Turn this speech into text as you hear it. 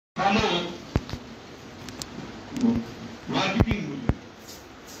ভালো মার্কেটিং বুঝবেন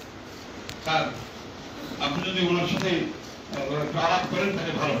স্যার, আপনি যদি ওনার সাথে আলাপ করেন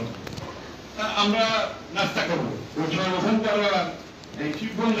তাহলে ভালো হবে। আমরা নাস্তা করবো। ওই সময় ওখানকার এই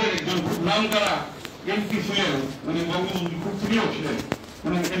শিবগঞ্জের একজন খুব নাম করা এমপি ছিলেন, উনি বঙ্গবন্ধু খুব প্রিয় ছিলেন,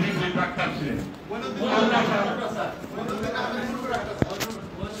 উনি এদিকে ডাক্তার ছিলেন।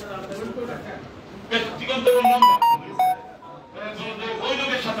 ওই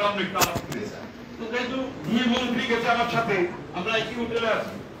লোকের সাথে আমরা একটু আলাপ করি। তো যেহেতু দুই মন্ত্রী গেছে আমার সাথে, আমরা একই হোটেলে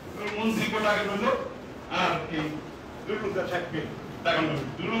আছি, মন্ত্রীকে টাকা রইল আর এই দুর্গা সাহেবকে টাকা রইল।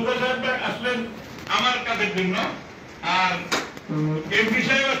 দুর্গা সাহেব আসলেন আমার কাজের জন্য, আর এমপি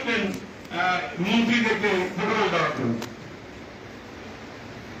সাহেব আসলেন মন্ত্রীদেরকে হোটেলে দেওয়ার জন্য।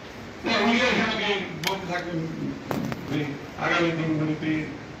 উনি এখানে বলতে থাকেন আগামী দিনগুলিতে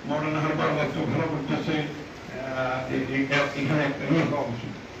মডার্ন হারবার এত ভালো করতেছে, এখানে একটা নিয়ে হওয়া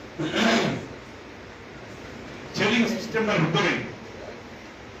উচিত। সেলিং সিস্টেমের ভিতরে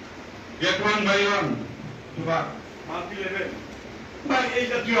এই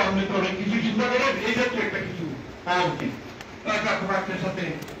জাতীয় আপনি তো অনেক কিছু চিন্তা করেন, এই জাতীয় একটা কিছু পাওয়া উচিত। একটা প্রোডাক্টের সাথে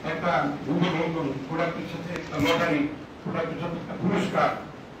একটা প্রোডাক্টের সাথে একটা লটারি, প্রোডাক্টের সাথে একটা পুরস্কার,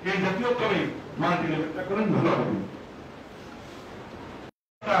 এই জাতীয় করে মাল্টি লেভেলটা করেন, ভালো হবে।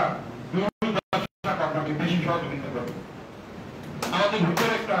 আপনাকে বেশি সহযোগিতা করবে। আমাদের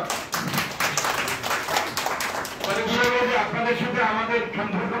ভিতরে একটা আপনাদের সাথে আমাদের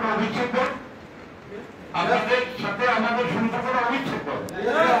সম্পর্কটা অবিচ্ছেদ্য, আপনাদের সাথে আমাদের সম্পর্কটা অবিচ্ছেদ্য।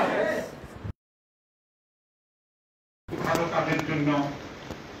 ভালো কাজের জন্য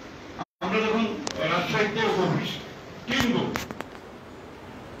আমরা যখন রাজশাহীতে অফিস কিনব,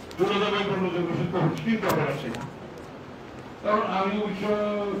 দুর্যোগের অফিস কিনতে হবে রাজশাহী, তখন আমি অবশ্য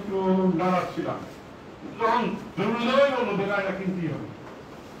একটু নারাজ ছিলাম। তখন দুর্যোগের বললো বেকারটা কিনতেই হবে,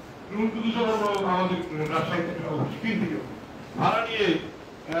 আমাদের রাজশাহীতে অফিস কিনতেই হবে। ভাড়া নিয়ে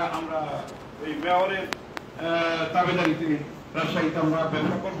আমরা এই মেয়রের তাবেদারিতে রাজশাহীতে আমরা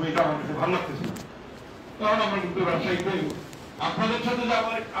ব্যবসা করবো, এটা আমার কাছে ভালো লাগতেছে। তখন আমরা কিন্তু রাজশাহীতে আপনাদের সাথে যে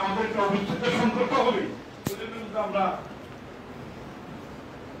আমাদের একটা অবিচ্ছেদ্য সম্পর্ক হবে, সেজন্য কিন্তু আমরা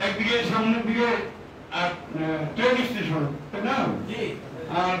একদিকে সামনের দিকে ট্রেন স্টেশন, তাই না,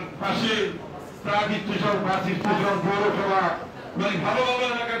 আর পাশে ট্রাক স্টেশন, বাস স্টেশন, পৌরসভা, মানে ভালো ভালো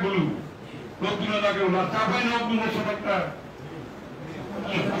এলাকাগুলো, নতুন এলাকাগুলো, চাপাই নবগুলোর সাথে একটা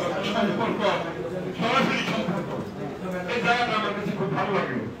সম্পর্ক, সরাসরি সম্পর্ক, এই জায়গাটা আমার কাছে খুব ভালো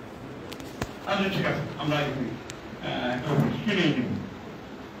লাগে। আচ্ছা ঠিক আছে, আমরা কিনে নিব।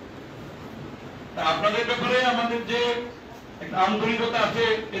 আপনাদের ব্যাপারে আমাদের যে একটা আন্তরিকতা আছে,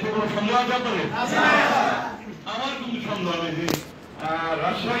 এতে কোনো সন্দেহ আছে আপনাদের? আমার কিন্তু সন্দেহ নেই যে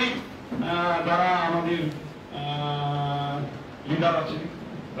রাজশাহী যারা আমাদের লিডার আছে,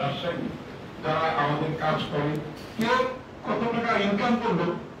 রাজশাহী যারা আমাদের কাজ করে, কেউ কত টাকা ইনকাম করলো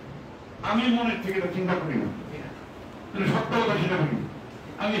আমি মনের থেকে এটা চিন্তা করি না, সত্য কথা সেটা করি,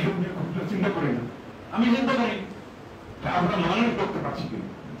 আমি চিন্তা করি না। আমি চিন্তা করি আমরা মানুষ করতে পারছি কিনা।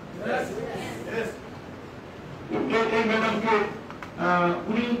 এই ম্যাডামকে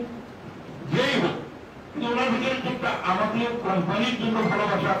উনি যেই হোক, কিন্তু ওনার ভিতরে একটা আমাদের কোম্পানির জন্য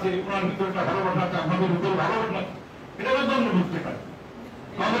ভালোবাসা আছে, ওনার ভিতরে একটা ভালোবাসা আছে, আমাদের ভিতরে ভালোবাসা, এটা কিন্তু আমরা বুঝতে পারি।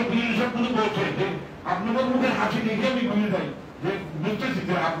 আমাদের বিজনেস সব কিন্তু বলছে যে আপনাদের মুখের হাসি দেখে আমি বুঝে যাই যে বুঝতেছি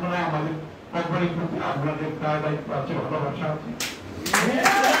যে আপনারা আমাদের কোম্পানির প্রতি আপনাদের দায় দায়িত্ব আছে, ভালোবাসা আছে,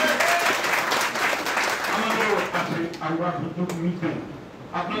 আমাদেরও আছে। আমরা নিতে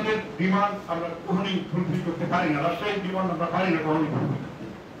আপনাদের ডিমান্ড আমরা কখনই ফুলফিল করতে পারি না, রাজশাহীর ডিমান্ড আমরা পারি না কখনই ফুলফিল,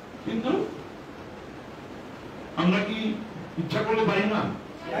 কিন্তু আমরা কি ইচ্ছা করলে পারি না?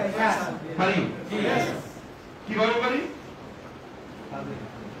 পারি। কিভাবে পারি?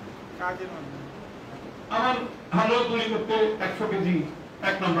 আমার হালুয়া তৈরি করতে 100 কেজি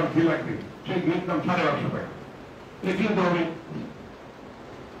 1 নম্বর ঘি লাগবে, সেই ঘির দাম 1250 টাকা। কিনতে হবে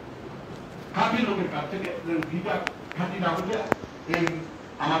খাঁটি লোকের কাছ থেকে, ঘিটা খাঁটি না হলে এই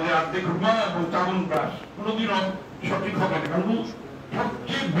আমাদের আর্ধেক ঘুমা এবং চামন ব্রাশ কোনোদিনও সঠিক হবে না, কারণ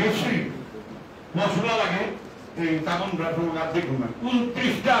সবচেয়ে বেশি মশলা লাগে এই চামন ব্রাশ এবং আর্ধেক ঘুমা।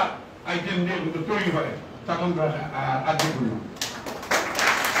 29টা আইটেম দিয়ে তৈরি হয় চামন ব্রাশ আর্ধেক ঘুমা।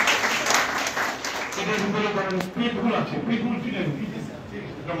 এটার ভিতরে ধরেন পিঠুল আছে, পিঠুল চিনেন,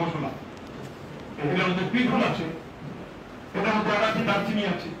 এটা মশলা, এটার মধ্যে পিঠুল আছে, এটার মধ্যে এলাচি দারচিনি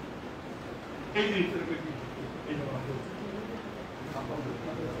আছে, এই যে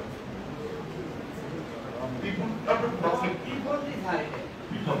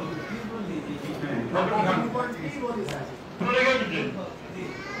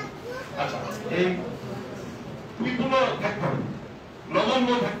আচ্ছা, এই পিঠুলও দেখতে হবে, লবণ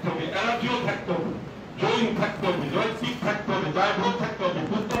ভারসাম্য থাকতে হবে, এনার্জিও থাকতে হবে, জৈন থাকতে হবে, জৈবিক থাকতে হবে, জয়ভোগ থাকতে হবে,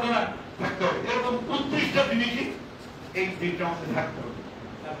 উৎপাদনা থাকতে হবে, এরকম 29টা জিনিসই এই দিনটা আমাদের থাকতে হবে।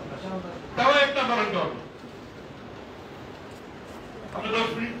 তাও একটা বানাতে হবে। আপনি 10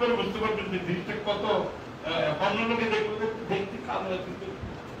 মিনিট পরে বুঝতে পারবেন যে জিনিসটা কত অন্য লোকে দেখতে কালো, কিন্তু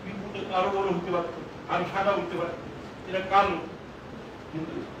আরো বড় হতে পারত, আরো সাদা হতে পারে, এটা কালো,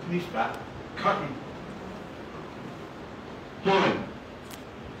 কিন্তু জিনিসটা খাঁটি। চলেন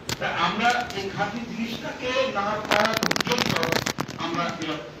আমরা এই খাঁটি জিনিসটাকে না পাওয়া পর্যন্ত আমরা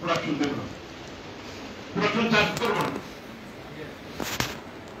প্রোডাকশন দেব না, প্রোডাকশন চাষ করবো না।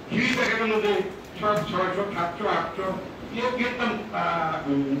 হিড়ি দেখা গেল যে 600, 700, 800, কেউ কিনতাম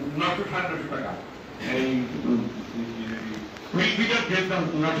 900, 950 টাকা, এই মিটার কিনতাম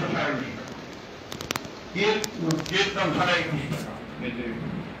 900, 950 টাকা, কিনতাম 21,500 টাকা।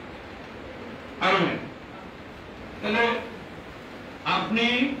 আরো তাহলে আপনি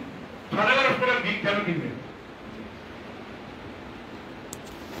 11,500 টাকার ঘি কেন কিনবেন?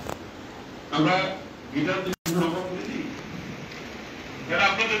 আমরা ঘিটার যারা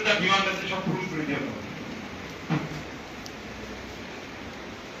আপনাদের যা বিমান আছে সব পুরুষ করে দিয়ে হবে।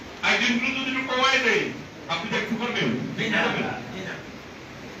 আইডিগুলো যদি একটু কমাই দেয় আপনি একটু করবেন,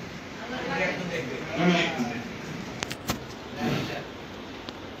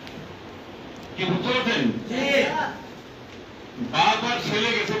 কি বুঝতে পারছেন? বাপ আর ছেলে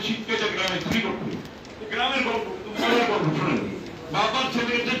গেছে শীতকালে গ্রামে চুরি করতে, গ্রামের গল্প, গল্প শোনেন। বাপ আর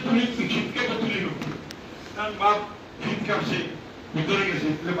ছেলে গেছে শীতকালে চুরি করতে, কারণ বাপ শীত কাটছে ভিতরে গেছে,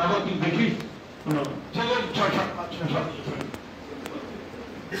 বাবা তুই দেখিস ছেলে 6-7 বছর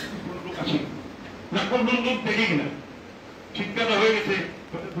লোক আছে না, কোন লোক দেখি কিনা শীতকালে হয়ে গেছে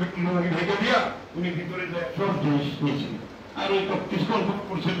ভেঙে দিয়া উনি ভিতরে যায় সব জিনিস নিয়েছে। আর ওই কিছুক্ষণ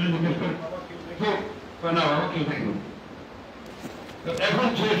করছেন জিজ্ঞেস করে বাবা কেউ দেখো না, বাবা কেউ দেখো। এখন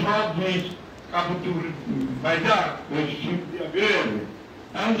সে সব জিনিস কাপড় চুপড় বাইটা ওই শীত দিয়া বেড়ে যাবে।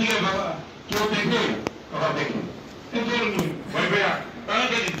 এমন দিকে বাবা কেউ দেখে, বাবা দেখে ভাই ভাইয়া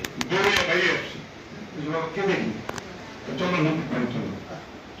তাড়াতাড়ি দৌড়ে বাইরে আসছে, বাবা কে দেখি, চলো নদীর পাড়ে চলো,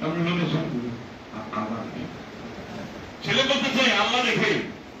 আমরা নদীর ছেলে বলতেছে আল্লাহ দেখে,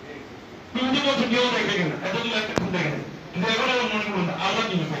 তুমি বলছো কেউ দেখে কিনা, এতদিন একটা খুন দেখে, কিন্তু এখন আমার মনে করুন আল্লাহ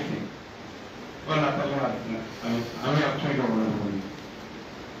কিন্তু দেখে। আমি আপনাকে মনে করি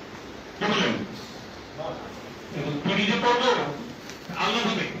কি বলেন, তুই নিজে করবো আল্লাহ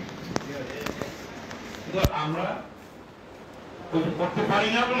তো দেখে। আমরা করতে পারি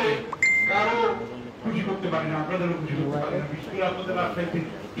না বলে কারো খুশি করতে পারি না, আপনাদেরও খুশি করতে পারি না। বিশেষ করে আপনাদের রাজশাহীতে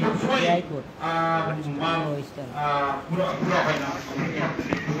সবসময় পুরো হয় না,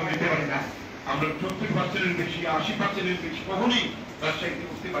 দিতে পারি না। আমরা 70% বেশি, 80% বেশি কখনই রাজশাহীতে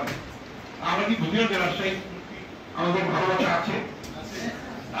করতে পারি। আমরা কি বুঝি না রাজশাহী আমাদের ভালোবাসা আছে?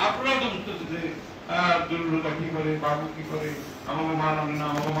 আপনারা তো বুঝতেছে যে জরুরতা কি করে, বাবু কি করে, আমাকে মান আনে না,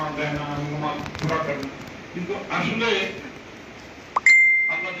 আমাকে মান দেয় না, আমাকে মান পুরা করে না। কিন্তু আসলে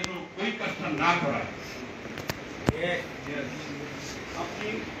আমরা যেন ওই কাজটা না করাই। আপনি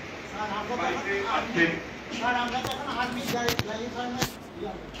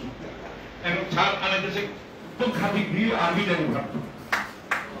এখন ছাড় আনে দেশে একদম খাঁটি ঘি আর্মি জানি ভাবতো,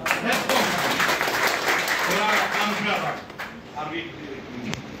 ওরা আর্মি।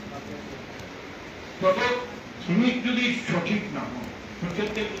 তবে তুমি যদি সঠিক না হয়,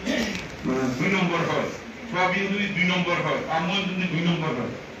 সেক্ষেত্রে 2 নম্বর হয়, সবই যদি 2 নম্বর হয়, আমল যদি 2 নম্বর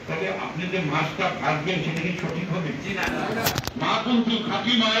হয়, তাহলে আপনি যে মাছটা ভাজবেন সেটা কি সঠিক হবে? মা কিন্তু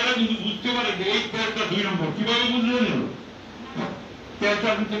খাঁটি মায়েরা কিন্তু বুঝতে পারে যে এই তেলটা 2 নম্বর। কিভাবে বুঝলেন?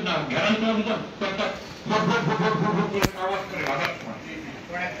 তেলটার ভিতরে না ঘেরানটার ভিতর তেলটা আওয়াজ করে ভাজার সময়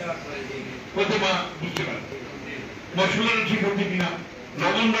মা বুঝতে পারে মশলাটা ঠিক হচ্ছে কিনা,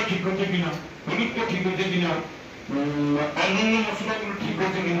 লবণটা ঠিক হচ্ছে কিনা, হলুদটা ঠিক হচ্ছে কিনা, অন্যান্য মশলাগুলো ঠিক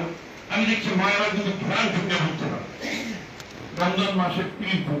হচ্ছে কিনা। আমি দেখছি মায়েরা কিন্তু ঘেরান ঢুকে বুঝতে পারে। রমজান মাসে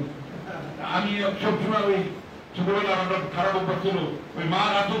পিঠ আমি সবসময় ওই ছোটবেলা আমরা খারাপ অভ্যাস ছিল, ওই মা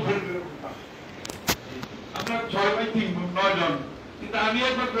রাত আপনার 6/3 9 জন, কিন্তু আমি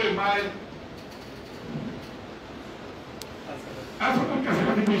একবার করে মায়ের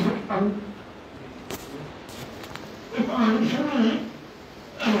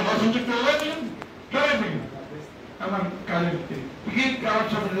আমার কাজের ক্লাস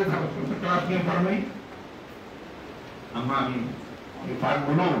সাথে ক্লাস নিয়ে পড়া নেই, আমি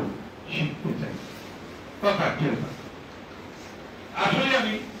পাঠগুলো শিখতে চাই। কথা ঠিক আসলে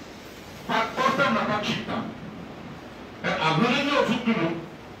আমি পাঠ করতাম না, পাঠ শিখতাম। আপনাদের যে ওষুধগুলো,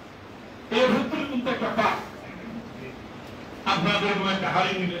 এই ওষুধগুলো কিন্তু একটা পাঠ। আপনাদের একটা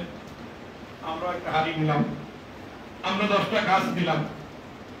হাড়ি নিলেন, আমরা একটা হাড়ি নিলাম, আমরা 10টা গাছ দিলাম,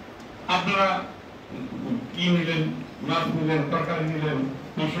 আপনারা কি নিলেন, মাছ নিলেন, তরকারি নিলেন,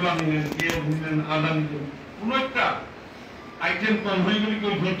 মশলা নিলেন, পেঁয়াজ নিলেন, আদা নিলেন, কোন একটা আইটেম কম হয়ে গেলে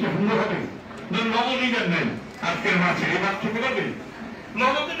কেউ দেখতে সুন্দর হবে। লবণ নিলেন নেন আজকের মাছে, এই মাছ খেতে পারবেন?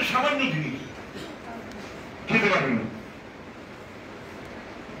 লবণ তো সামান্য জিনিস, খেতে পারবেন না।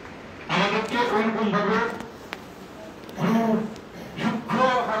 আমাদেরকে ওইরকম ভাবে সূক্ষ্ম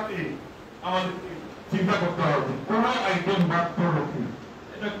হাতে আমাদেরকে চিন্তা করতে হবে, কোন আইটেম বাদ পড়লো কিনা।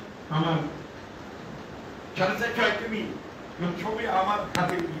 এটা আমার 4.5 আইটেমই ছবি আমার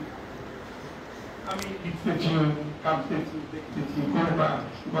হাতে, আমি লিখতেছি, কাটতেছি, দেখতেছি, কোনটা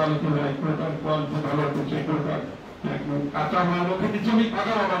গল্প নাই, কোনটা গল্প ভালো হচ্ছে, কোনটা কাঁচা মাল খেতেছি, আমি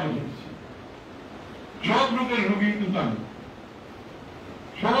কাঁচা বাবা লিখেছি। সব রোগের রোগী কিন্তু আমি,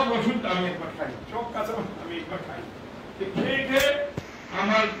 সব ওষুধ আমি একবার খাই, সব কাঁচা আমি একবার খাই। খেয়ে খেয়ে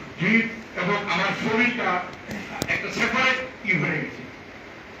আমার জিভ এবং আমার শরীরটা একটা সেপারেট হয়ে গেছে,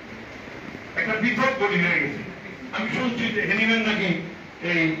 একটা পৃথক বডি হয়ে গেছে। আমি শুনছি যে হেনিম্যান নাকি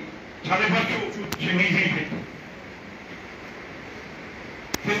এই 550 ওষুধ সে নিজেই খেত,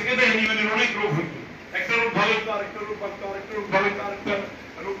 সেখানে হেনিম্যানের অনেক রোগ হইত, একটা রোগ ভালো হতো, আরেকটা রোগ বাড়তো, আরেকটা রোগ ভালো হতো, আরেকটা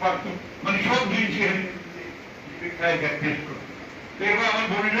রোগ বাড়তো, মানে সব জিনিস খায় টেস্ট করতো। এবার আমার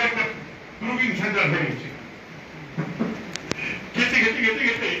বডিটা একটা প্রুভিং সেন্টার হয়ে গেছে, খেতে খেতে খেতে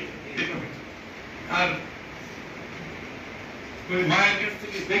খেতে। আর মায়ের কাছ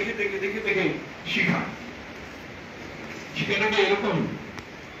থেকে দেখে দেখে দেখে দেখে শিখা, শিখাটা এরকম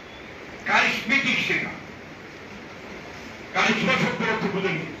কারিশমেটিক শেখা। কারিশমা শব্দের অর্থ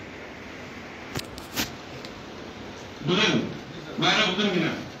বুঝেন, বুঝেন মায়েরা বুঝেন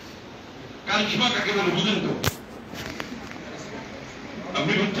কিনা? কারিশমা কাকে বলে বুঝেন তো?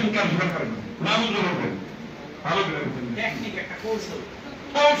 আপনি বুঝছেন কারিশমা কাকে না বুঝলে বলবেন, ভালো করে বুঝেন। টেকনিক, একটা কৌশল,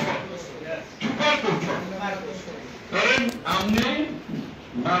 কৌশল, সুপার কৌশল। ধরেন আপনি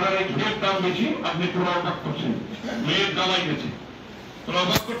বাজারে ঘিয়ের দাম বেশি, আপনি তোরা অবাক করছেন, মেয়ের দামাই গেছে, তোরা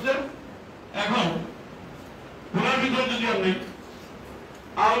অবাক করছেন। এখন ঘোড়ার ভিতরে যদি আপনি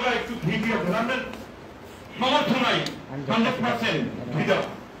আলাদা একটু ঘি দিয়ে আপনার সমর্থ নাই 100% ঘি দেওয়া,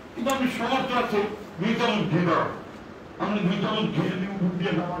 কিন্তু আপনি সমর্থ আছে 2 চামচ ঘি দেওয়া, আপনি 2 চামচ ঘি যদি উপর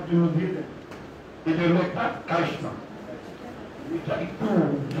দিয়ে দেওয়ার জন্য দিয়ে দেন, এটা হলো একটা কারিশমা, এটা একটু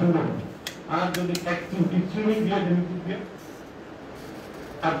সুন্দর। আর যদি 1 চিমটি চিনি দিয়ে দেন উপর দিয়ে,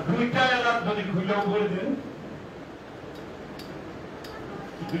 আর 2টা এলাচ যদি খুলেও করে দেন,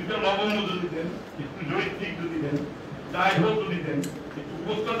 2টা লবঙ্গ যদি দেন, একটু জৈত্রিক যদি দেন, ডাইভোল যদি দেন, একটু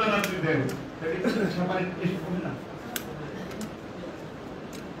পোস্তদানা যদি দেন,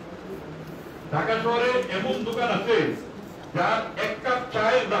 ঢাকা শহরে এমন দোকান আছে যার 1 কাপ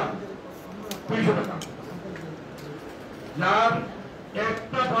চায়ের দাম 200 টাকা, যার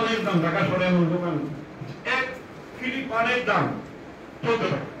একটা পানের দাম, ঢাকা শহরে এমন দোকান 1 কিলি পানের দাম 14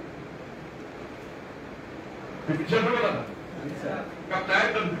 টাকা। বিশ্বাস হবে দাদা? কাপ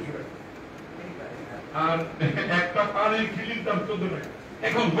চায়ের দাম 200 টাকা, আর একটা পানের কিলির দাম 14 টাকা।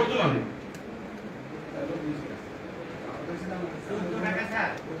 এখন বর্তমানে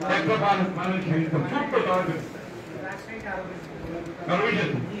একটা পানের কিলির দাম ছোট্ট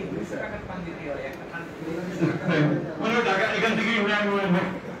টাকা, এখান থেকে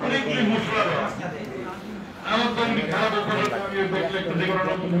অনেকগুলি মশলা দেওয়া। আমার তো খারাপ দেখলে একটা যে কোনো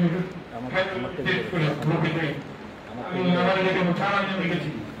নতুন আমি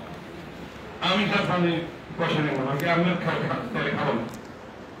দেখেছি, আমি তার পানি পয়সা নেব, আমাকে আপনার তাহলে খাবো না,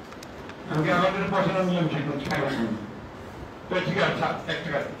 আমাকে আমাদের পয়সা না নিলাম সেটা খাই তো ঠিক আছে 1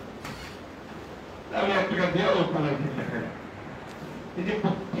 টাকা, আমি 1 টাকা দিয়ে ও পানের কিনতে খাই। এই যে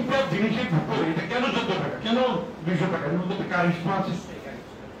প্রত্যেকটা জিনিসের ভিতরে এটা কেন 14 টাকা, কেন 200 টাকা? এর মধ্যে কারিশমা আছে,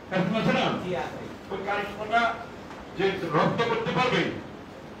 কারিশমা আছে না? ওই কারিশমাটা যে রপ্ত করতে পারবে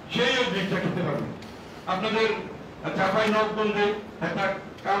সেই ওই জিনিসটা খেতে পারবে। আপনাদের চাপাই নবগঞ্জে একটা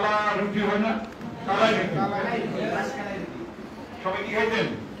কালা রুটি হয় না, কালাই রুটি, সবাই কি খাইতেন?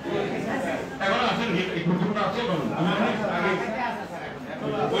 এখন আছেন এই ঘটনা আছে, এখন আমি অনেক আগে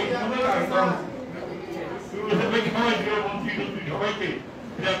ওই খাওয়াইছিল মন্ত্রী টন্ত্রী সবাইকে,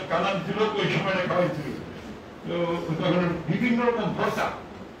 কালা ছিল ওই সময়টা খাওয়াইছিল। তো তখন বিভিন্ন রকম ভরসা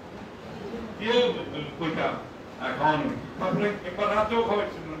ওইটা এখন তারপরে একবার রাতেও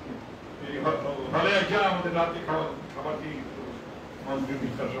খাওয়াইছিল, হলে একটা আমাদের রাতে খাবার দিয়ে মন্ত্রী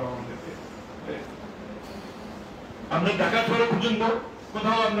বিশ্বাস আমাদেরকে। আপনার ঢাকা শহরে পর্যন্ত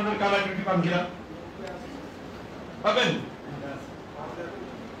কোথাও আপনাদের কালাই রুটি পান কিনা? পাবেন?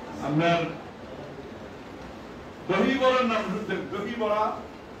 আপনার দহি বড়ার নাম শুনতেন? দহি বড়া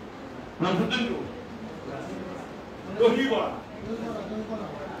নাম শুনতেন তো? দহি বড়া,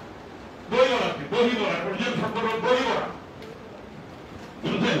 দই বড়া, দহি বড়া, দহি বড়া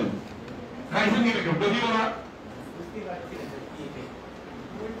শুনছেন? খাইছেন কি কেউ দহি বড়া?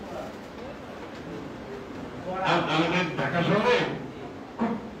 আমাদের ঢাকা শহরে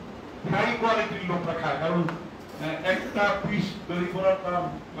খুব হাই কোয়ালিটির লোকরা খায়, কারণ একটা পিস দহি বড়ার দাম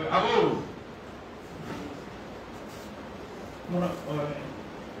আবু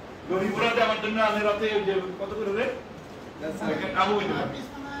দহি বড়া আমার জন্য আনে রাতে কত করে রে আবু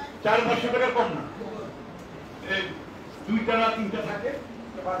 400-500 টাকা কম না, 2টা না 3টা থাকে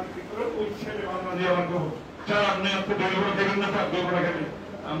ওই ছেলে বাংলা দিয়ে আমার স্যার আপনি আপনি দহি বড়া খেবেন না স্যার, দহি বড়া খেলে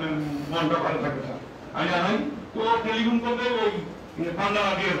আমার মনটা ভালো থাকবে স্যার। আমি আনাই তো টেলিফোন করলে ওই পান্ডা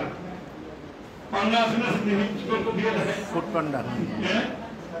দিয়ে দেয়, পান্ডা আছে না দিয়ে দেয় ফুড পান্ডা।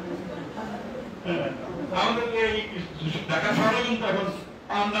 আমাদের এই ঢাকা শহরে কিন্তু এখন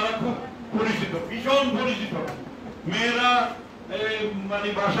পান্ডারা খুব পরিচিত, ভীষণ পরিচিত। মেয়েরা মানে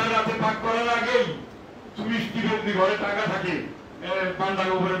বাসায় রাতে পাক করার আগেই সুইচ টিপে যদি ঘরে টাকা থাকে পান্ডা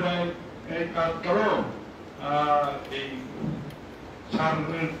উপরে দেয়, এই কাজ করো এই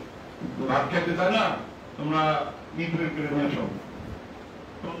সারের ভাত খেতে চায় না তোমরা ঈদ করে নিয়ে আসো,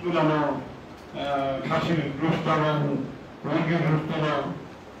 তন্দুর আনো, খাসির রোস্ট আনো, মুরগির রোস্ট আনো।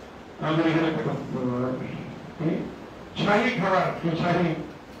 আমাদের এখানে শাহী খাবার, শাহী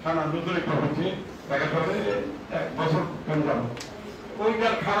খানা নতুন একটা হচ্ছে দেখা যাবে 1 বছর কেন্দ্র,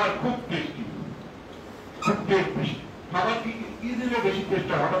 ওইটার খাবার খুব টেস্টি, খুব টেস্টি খাবার। কি দিলে বেশি টেস্ট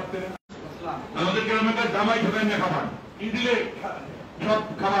হঠাৎ করে আমাদের গ্রামে জামাই ঢোকায় না খাবার, কি দিলে সব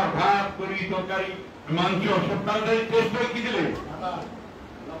খাবার ভাত তরি তরকারি মাংস সব তাড়াতাড়ি টেস্ট হয়, কি দিলে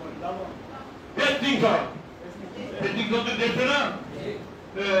টেস্টিং সব টেস্টিং করতে দেখছে না।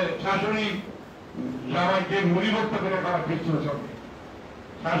 শাশুড়ি জামাইকে মুড়ি ভর্তা করে খাওয়া টেস্টিং সঙ্গে,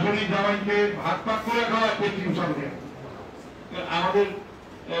 শাশুড়ি জামাইকে ভাত পাক করে খাওয়া টেস্টিং সঙ্গে। আমাদের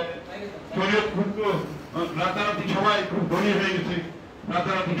শরীর খুব রাতারাতি সবাই খুব ধনী হয়ে গেছে,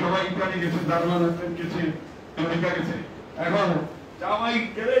 রাতারাতি সবাই ইতালি গেছে, জার্মান গেছে, আমেরিকা গেছে। এখন জামাই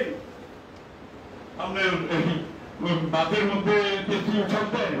গেলে আমাদের ভাতের মধ্যে টেস্টি উৎসব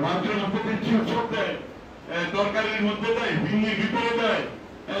দেয়, মাংসের মধ্যে টেস্টি উৎসব দেয়, তরকারির মধ্যে দেয়, ভিন্নির ভিতরে দেয়,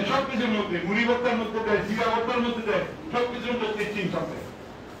 সবকিছুর মধ্যে মুড়ি ভর্তার মধ্যে দেয়, জিরা ভর্তার মধ্যে দেয়, সবকিছুর মধ্যে টেস্টি উৎসব দেয়।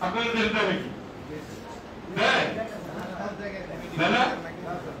 আপনাদের দেশ দেয় নাকি? দেয় না?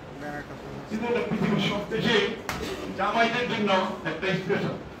 কিন্তু পৃথিবীর সব দেশে জামাইদের জন্য একটা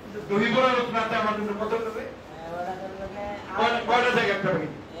স্পেশাল দহি বড়া রাতে আমার জন্য কত দেবে? কয়টা থাকে একটা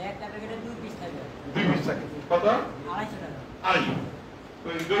প্যাকেট? একটা প্যাকেটে 2 পিস থাকে। 2 পিস থাকে কত? 250 টাকা। 250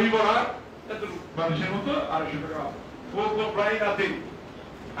 ওই দহি বড়া এত মানুষের মতো 250 টাকা। ও প্রায় রাতে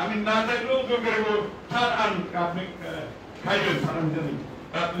আমি না থাকলেও তো করবো স্যার আপনি খাইবেন স্যার, আমি জানি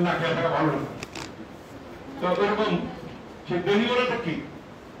রাতে না খেয়ে থাকা ভালো না। তো এরকম সেই দহি বড়াটা কি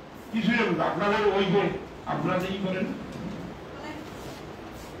কিছুই আপনাদের ওই যে আপনারা যেই করেন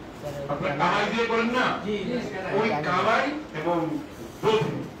আপনার কালাই দিয়ে করেন না, ওই কালাই এবং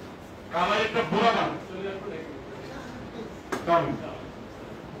দধি কালাই একটা বোড়া বান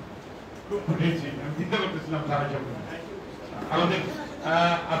খুব ফুটেছি, আমি চিন্তা করতেছিলাম সারা যখন আমাদের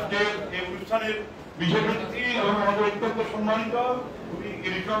আজকে এই অনুষ্ঠানের বিশেষ অতিথি এবং আমাদের অত্যন্ত সম্মানিত উনি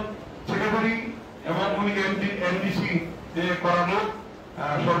ইলেকশন সেক্রেটারি এবং উনি এনডিসি করানো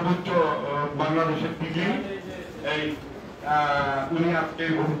সর্বোচ্চ বাংলাদেশের ডিগ্রি, এই উনি আজকে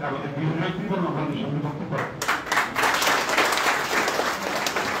আমাদের বিভিন্ন জীবন আমাদের সঙ্গে বক্তব্য করেন।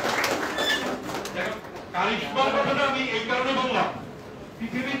 কারিশমার কথাটা আমি এই কারণে বললাম,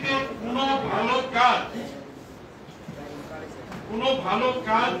 পৃথিবীতে কোনো ভালো কাজ,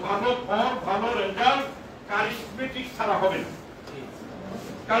 ভালো ফল, ভালো রেজাল্ট কারিশমেটিক ছাড়া হবে না।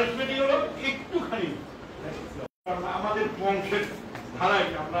 কারিশমেটিক হলো একটুখানি আমাদের বংশের ধারায়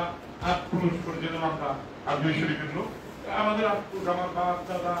আমরা হাত পুরুষ করে যেতাম, আমরা আজমির শরীফের লোক, আমাদের আত্মুষ আমার বাপ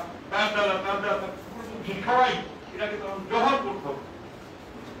দাদা তার দাদা তার দাদা সবাই এটাকে তখন জহর করত।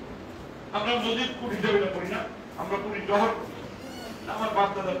 আমরা নদীর কুট হিসাবে করি না, আমরা করি জহর করি। আমার বাপ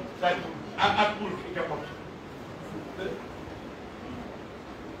দাদার দায়িত্ব আত্মুষ এটা করছে।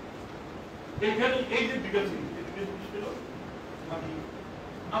 এইখানে এই যে বিকাশ ছিল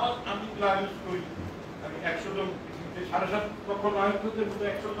আমি ক্লাস করি, আমি 100 জন 7.5 লক্ষ নায়কদের মধ্যে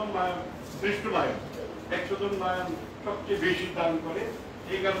 100 জন নায়ক শ্রেষ্ঠ নায়ক, 100 জন নায়ক সবচেয়ে বেশি দান করে।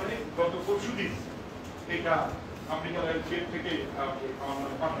 এই কারণে গত পরশুদিন এটা আমেরিকার জেল থেকে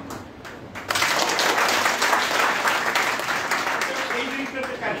আমার পাঠানো। এই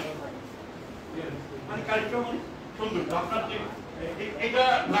জিনিসটাতে কারিশমা মানে কারিশমা মানে সুন্দর। আপনার যে এটা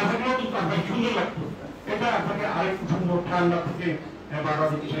না থাকলেও কিন্তু আপনাকে সুন্দর লাগতো, এটা আপনাকে আরেকটু সুন্দর ঠান্ডা থেকে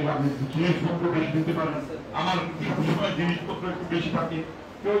আপনি জিনিসপত্র বেশি নিতে পারেন। আমার সবসময় জিনিসপত্র একটু বেশি থাকে,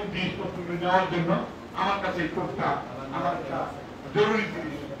 কেউ জিনিসপত্র নেওয়ার জন্য আমার কাছে কোটটা আমার একটা জরুরি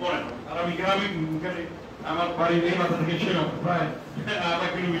জিনিস পড়ে না। আমি গ্রামে গেলে আমার বাড়ির এই মাথা থেকে ছিল প্রায় 1/2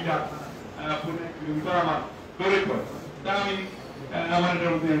 কিলোমিটার 1 কিলোমিটার আমার দৌড়ে পড়ে। তা আমি আমার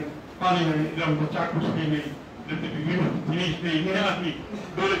এটার মধ্যে পানি নেই, এরকম চাকুস নেই, বিভিন্ন জিনিস নেই, নিয়ে আপনি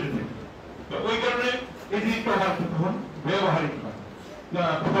দৌড়ে যেতে। তো ওই কারণে এই জিনিসটা আমার তখন ব্যবহারিক হয়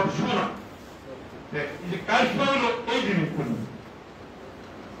তখন শোনা এই যে কাজটা হলো এই জিনিসগুলো।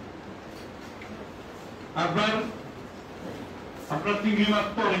 আপনার চিংড়ি মাছ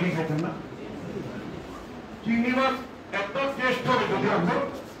তো অনেকে খেতেন না, চিংড়ি মাছ এত টেস্ট হবে যদি আপনার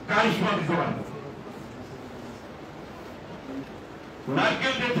কারিশমা দিতে পারেন।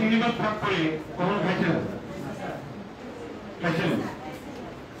 নারকেল যে চিংড়ি মাছ ভাগ করে কখন খাইছেন? খাইছেন?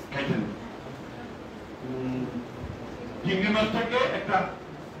 খাইছেন? চিংড়ি মাছটাকে একটা,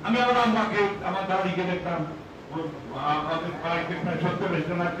 আমি আমার আম্মাকে আমার দাদিকে দেখতাম, আমাদের বাড়িতে প্রায়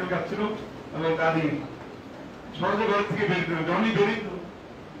 70 নারকেল গাছ ছিল, এবং দাদি সহজে ঘর থেকে বের করে যখনই বেরিত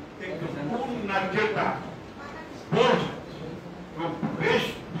কোন নারকেলটা বেশ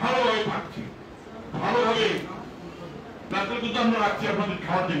ভালোভাবে পাচ্ছি, ভালোভাবে নারকেল কিন্তু আমরা রাখছি আপনাদের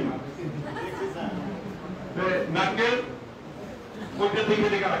খাওয়ার জন্য। নারকেল ওইটা থেকে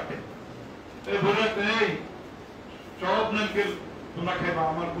দেখে রাখতে ধরে রাখতে সব নারকেল তোমরা খাইবা।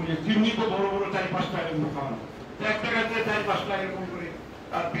 আমার বলি চিনি তো বড় বড় 4-5টা এরকম খাওয়ানো, একটা গাছে 4-5টা এরকম করে,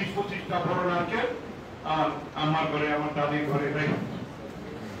 আর 20-25টা বড় নারকেল আর আমার ঘরে আমার দাদির ঘরে রেখে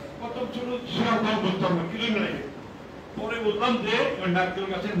প্রথম ছোট সেরকম বুঝতাম না, কিলো রেখে পরে বললাম যে ওই নারকেল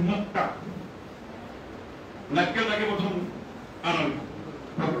গাছের মুখটা, নারকেলটাকে প্রথম আনন্দ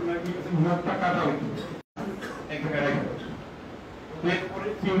নারকেল গাছের মুখটা কাটা হইত এক জায়গায় রেখে, এরপরে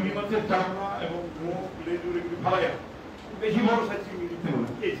চিংড়ি মাছের চামড়া এবং মুখ লেজুর একটু ভালো বেশি বড় সাইজ চিংড়ি দিতে হবে,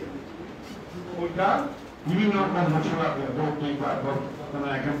 ওইটা বিভিন্ন রকম মশলা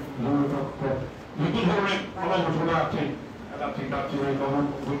যত ধরনের ভালো মশলা আছে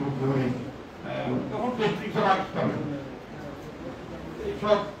তখন টেস্টিং সব আসতে হবে।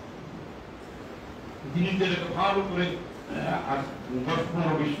 এইসব জিনিসদের ভালো করে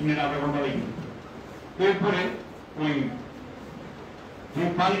 10-15-20 মিনিট আধা ঘন্টা লেগে, এরপরে ওই যে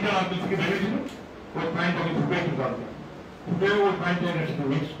পানিটা নারকেল থেকে বেরিয়েছিল ওই পানিটাকে ফুটে একটু দরকার, ফুটে ওই পানিটা এটার সাথে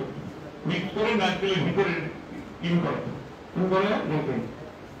মিক্স করে নারকেলের ভিতরে ইন করে রেখে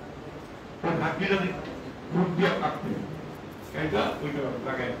ওই ঢাকনিটা দুধ দিয়ে কাটতে এটা ওইটা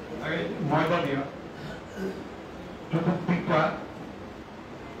লাগাই লাগাই ময়দা দিয়া চতুর্দিকটা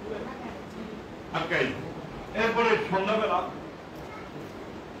আটকাই। এরপরে সন্ধ্যাবেলা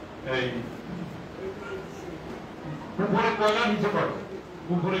এই উপরে কয়লা নিচে করে,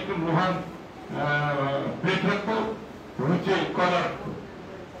 উপরে একটু লোহার প্লেট রাখতো, নিচে কয়লা,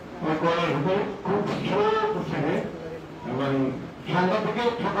 ওই কয়লার ভিতরে খুব ছোট ছেড়ে এবং সন্ধ্যা থেকে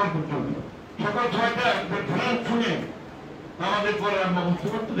সকাল পর্যন্ত, সকাল 6টা ধ্যান শুনে আমাদের পরে আমরা বুঝতে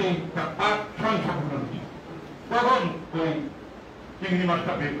পারতো যে 8-6 সকাল হচ্ছে, তখন ওই চিংড়ি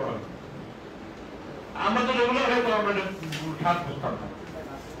মাছটা বের করা। আমরা তো রেগুলার হয়তো আমরা স্বাদ বুঝতাম না।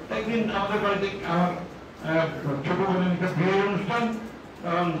 একদিন আমাদের বাড়িতে আমার ছোট বোনের একটা বিয়ের অনুষ্ঠান,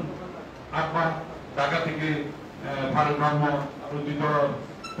 কারণ আব্বা ঢাকা থেকে ফারুক আহমদ, রঞ্জিত,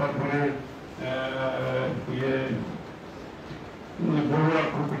 তারপরে বড়রা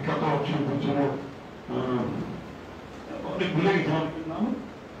খুব বিখ্যাত শিল্প ছিল, অনেক ভুলে গেছিলাম নাম,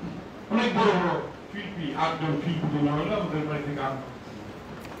 অনেক বড় বড় শিল্পী, 8জন শিল্পী জমা হলো আমাদের বাড়ি থেকে আনবো।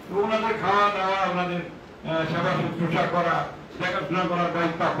 তো ওনাদের খাওয়া দাওয়া, ওনাদের সেবা শুশ্রূষা করা, দেখাশোনা করার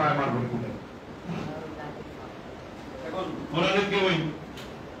দায়িত্ব পায় আমার বলতে। এখন ওনাদেরকে ওই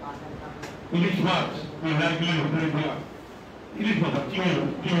ইলিশ মাছ ওই নারকেলের ভিতরে দেওয়া, ইলিশ মাছ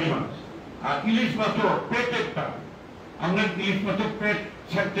চিংড়ি মাছ, আর ইলিশ মাছও পেটেরটা, আমরা ইলিশ মাছের পেট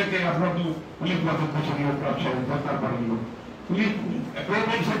সেট থেকে আপনার তো ইলিশ মাছের পয়সা দিয়ে দরকার পারেন, ইলিশ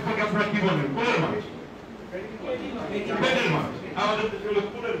পেটের সেট থেকে আপনার কি বলবেন? কোলের মাছ, পেটের মাছ, আমাদের দেশে হলো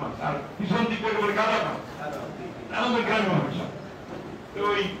কোলের মাছ, আর পিছন দিকে বলে গাদা মাছ, আমাদের গ্রাম্য ভাষা। তো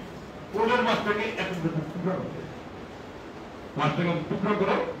ওই কোলের মাছটাকে এত টুকরা করে, মাছটাকে টুকরা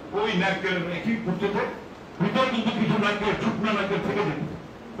করে ওই নারকেল একই করতেছে, ভিতর কিন্তু কিছু নারকেল শুকনো নারকেল থেকে যেত,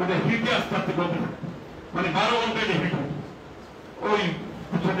 ওটা হিটে আস্তে আস্তে করতে থাকতো, মানে 12 ঘন্টায় হিট হতো ওই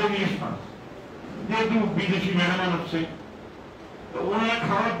সেটা ইলিশ মাছ। যেহেতু বিদেশি মেহমান হচ্ছে, তো ওনারা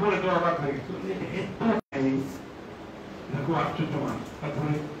খাওয়ার পরে তো অবাক হয়ে গেছে, দেখো আশ্চর্য মাছ।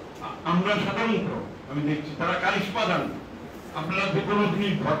 তারপরে আমরা সাধারণত আমি দেখছি তারা কারিশমা দেন, আপনারা যে কোনো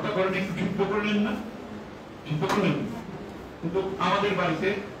জিনিস ভর্তা করেন একটু সিদ্ধ করলেন না, সিদ্ধ করলেন, কিন্তু আমাদের বাড়িতে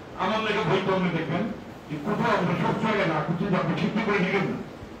আমার লেগে বই তখন দেখবেন যে কোথাও আমরা সব জায়গায় না কিছু আপনি সিদ্ধ করে নিলেন না,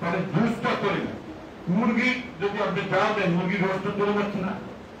 তাহলে জুসটা চলে না। মুরগি যদি আপনি যা দেন মুরগির রসটা চলে যাচ্ছে না,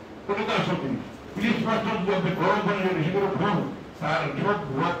 ওটা তো আসল জিনিস। ইলিশ মাছটা যদি আপনি গরম করে বেশি করে খান, তার সব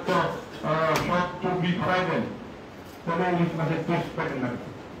রক্ত যদি ছড়াই দেন তবে ইলিশ মাছের টেস্ট পাবেন না,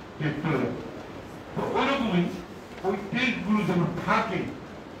 টেস্ট চলে যাবে। তো ওইরকমই ওই টেস্টগুলো যেন থাকে,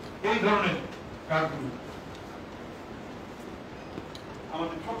 এই ধরনের কাজগুলো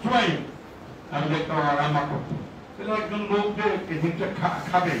আমাদের সবসময় আমি দেখতাম রান্না করতো। একজন লোক যে এই জিনিসটা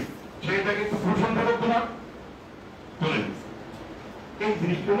খাবে সেটাকে একটু প্রশংসা করতো না, বলেন এই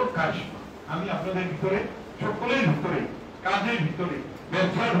জিনিসটা হলো কাজ। আমি আপনাদের ভিতরে, সকলের ভিতরে, কাজের ভিতরে,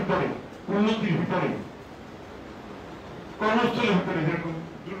 ব্যবসার ভিতরে, উন্নতির ভিতরে, কর্মস্থলের ভিতরে যেরকম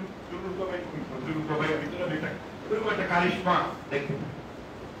একটা কারিশমা দেখতে পাই।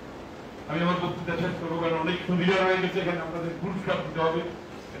 আমি আমার বক্তৃতা শেষ করবো, কারণ অনেক সুবিধা রয়ে গেছে এখানে। আপনাদের পুরস্কার দিতে হবে,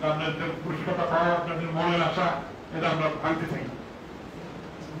 এটা আপনাদের পুরস্কারটা পাওয়া আপনাদের মনের আশা, এটা আমরা ভাঙতে চাই।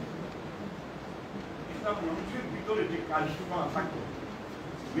 মানুষের ভিতরে যে কারিশমা থাকতো,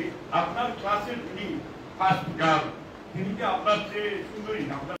 আপনার ক্লাসের যিনি ফার্স্ট গার্ল, তিনি কি আপনার যে সুন্দরী,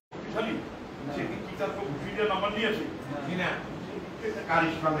 আপনার শক্তিশালী, সে কি তার ঘুষিয়ে নাম্বার নিয়েছে কিনা?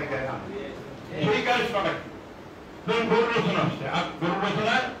 কারিশমা দেখে না, সেই কারিশমাটা ধরুন গরু রচনা আসছে, আর গরু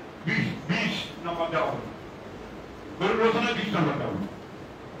রচনায় 20 নাম্বার দেওয়া হবে, গরু রচনায় 20 নাম্বার দেওয়া হবে।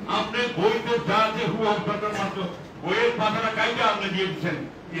 আপনি বইতে যা যে হুয়ার মাত্র বইয়ের পাতাটা কাইটা আপনি দিয়ে দিচ্ছেন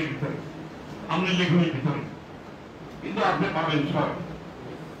এর ভিতরে, আপনি লেখনের ভিতরে, কিন্তু আপনি পাবেন 6।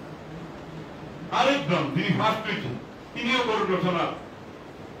 আরেকজন যিনি ফার্স্ট হয়েছেন, তিনিও গরুর রচনা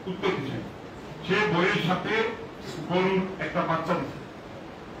উত্তর দিচ্ছেন। সে বইয়ের সাথে গরুর একটা বাচ্চা দিচ্ছে।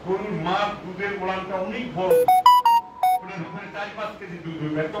 গরুর মার দুধের মোড়ানটা অনেক বড়, 4-5 কেজি দুধ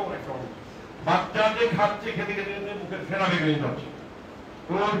হইবে, একটা বাচ্চা যে খাচ্ছে, খেতে খেতে মুখের ফেরা বেরিয়ে যাচ্ছে।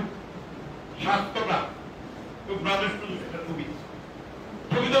 ওর স্বাস্থ্যটা খুব রাজস্ব, ছবি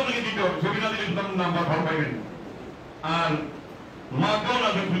ছবিটা আপনাকে দিতে হবে, ছবি না দিলে নাম্বার ভালো পাইবেন। আর মাকেও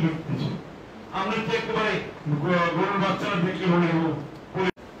রাজস্ব দিচ্ছে। আমরা তো একেবারে গরুর বাচ্চারা দেখলে মনে হলো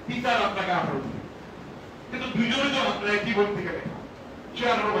পিতার আপনাকে আঠারো দিবে, কিন্তু দুজনে তো আপনারা একই বই থেকে দেখা, সে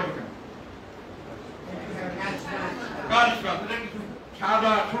 18 বাড়ি কেন?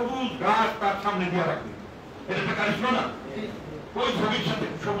 সাদা সবুজ ঘাস তার সামনে দিয়ে রাখবে, এটা একটা কারিশমা না? ওই ছবির সাথে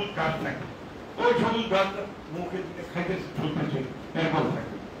সবুজ ঘাস থাকে, ওই সবুজ ঘাসটা মুখে দিকে খাইতে চলতেছে, এরকম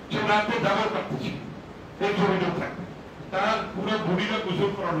থাকে। সে রাতে ডাবল কাটতেছে, এই ছবিটাও থাকবে। তার পুরো বডিটা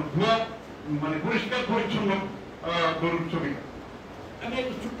গোসল করানো, ধোয়া মানে পরিষ্কার পরিচ্ছন্ন গরুর ছবিটা। আমি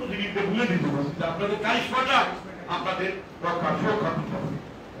একটু ছোট্ট জিনিসটা ভুলে দিতে পারছি, আপনাদের কারিশমাটা আপনাদের রক্ষা সুরক্ষা করতে হবে।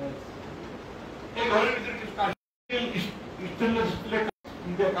 এই ঘরের ভিতরে কিছু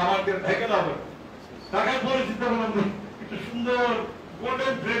আমাদের ঢেকে দেওয়া হবে, ঢাকায় পরে চিন্তা করলাম একটু সুন্দর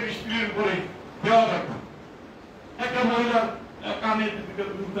গোল্ডেন ফ্রেম স্টিলের উপরে দেওয়া দরকার। একটা মহিলার কানের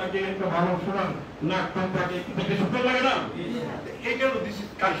দুধ থাকে, একটা ভালো শোনার নাক টান থাকে, দেখে সুন্দর লাগে না? এইটাও দিস ইজ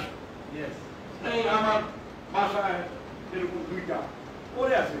কারিশমা। আমার বাসায় এরকম 2টা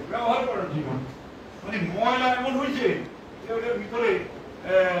পরে আছে, ব্যবহার করার জীবন, মানে ময়লা এমন হয়েছে যে ওটার ভিতরে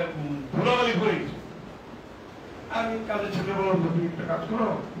ধুলাবালি ভরে গেছে। আমি কাজের ছেলে বললাম, তুমি একটা কাজ করো,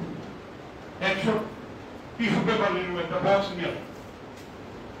 100 টিস্যু পেপার নিয়ে একটা বক্স নিয়ে আসো,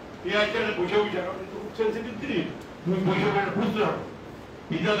 এই আইটেমে বসে বসে সেন্সিটিভ জিনিস, তুমি বসে বসে বুঝতে হবে।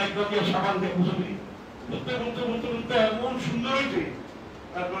 ভিজা একদম দিয়ে সাবান দিয়ে বুঝে দিই, বুঝতে বুঝতে বুঝতে বুঝতে এমন সুন্দর হয়েছে।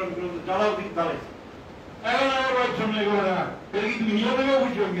 তারপর জ্বালাও দিন দাঁড়াইছে, এখন আমার ওর জন্য এগুলো না, এটা কি তুমি নিয়ে দেবে?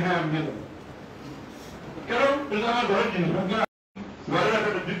 বুঝছো? হ্যাঁ আমি নিয়ে দেবো। কেন? এটা আমার ঘরের জিনিস, ঘরের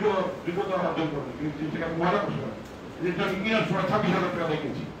একটা যোগ্যতা অর্জন করবে, কিন্তু জিনিসটাকে আমি মজা করতে পারি। যেটা কিনার সময় 26,000 টাকা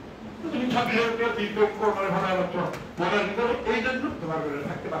দেখেছি, তুমি 26,000 টাকা দিয়ে করে ভাড়া যাচ্ছ মজার ভিতরে, এই জন্য তোমার ঘরে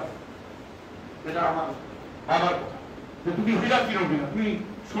থাকতে পারবে। এটা আমার বাবার কথা, যে তুমি হীরা চিনো কিনা, তুমি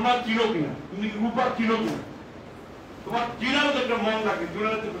সোনার চিনো কিনা, তুমি রূপার চিনো কিনা, তোমার চিনারও একটা মন লাগে,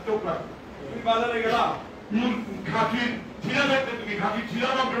 চিনার চোখ লাগে। তুমি বাজারে গেলা, খাসির ছিলা থাকতে তুমি খাসির ছিলা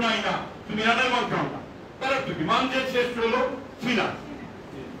মাংস নাই না, তুমি রানের মাংস না, তার তুমি মাংসের শেষ হলো ছিলা।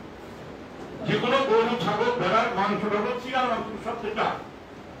 যে কোনো গরু ছাগল ভেড়ার মাংসটা হলো চিনার মাংস সবচেয়ে।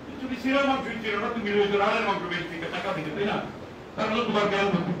 তুমি চিনার মাংস চিনো না, তুমি রানের মাংস বেশি থেকে টাকা দিতে, তাই না? তাহলে তোমার জ্ঞান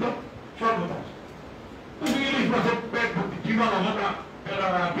ভর্তিত্ব সর্বদা। তুমি ইলিশ মাছের পেট ভর্তি চিবানো মোটা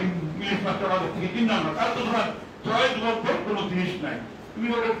ইলিশ মাছটা বাজার থেকে কিনা না, তার তো তোমার চয়েস মধ্যে কোনো জিনিস নাই। তুমি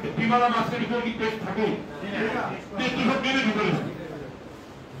ডিমালা মাছের ভিতরে কি টেস্ট থাকে? ভিতরে থাকে।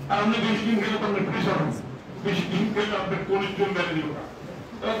 আর আপনি বেশি দিন গেলে তো আপনার প্রেশার হবে, বেশি দিন গেলে আপনার কোলেস্ট্রল বেড়ে দিল।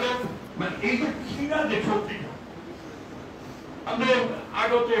 মানে এই যে চিনা যে সবজিটা আপনি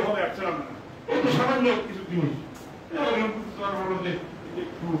আগতে হবে আসছিলাম না, এই তো সামান্য কিছু জিনিস বলো যে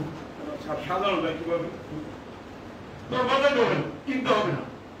একটু সাধারণ কিভাবে তোমার বাজার দেবেন, কিনতে হবে না।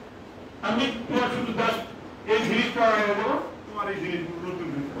 আমি তোমার শুধু জাস্ট এই জিনিসটা দেবো, তোমার এই জিনিসগুলো নতুন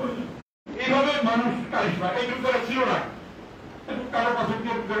এইভাবে মানুষ কারিশমা এই যুগটা ছিল না। কারো পাশে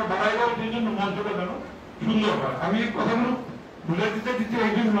বাড়াই গেল, সেই জন্য মন অঞ্চলটা যেন সুন্দর হয়। আমি এই কথাগুলো বুঝে দিতে দিতে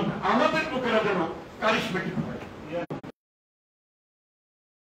এই জন্য আমাদের লোকেরা যেন কারিশমেটিক হয়।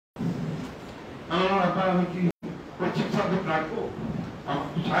 আমি কি কোচিং সাবজেক্ট রাখবো,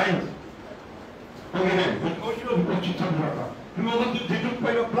 সায়েন্স কোচিং সাবজেক্ট রাখা, তুমি ওখান থেকে যেটুকু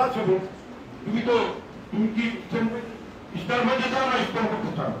পাইবা প্লাস হবে। তুমি কি স্টার হতে চাও না স্টার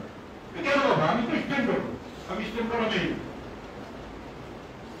করতে চাও? কেন বাবা, আমি তো স্ট্যান্ড করবো, আমি স্ট্যান্ড করা নেই।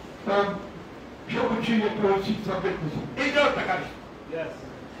 সেও হচ্ছে একটা সাবজেক্ট হচ্ছে, এইটাও একটা কারিশমা,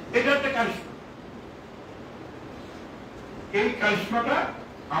 এটা একটা কারিশমা। এই কারিশমাটা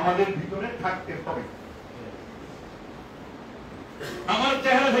আমাদের ভিতরে থাকতে হবে। আমার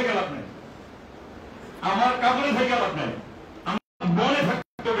চেহারা থেকে লাভ নেই, আমার কাপড়ে থেকে লাভ নেই, আমার মনে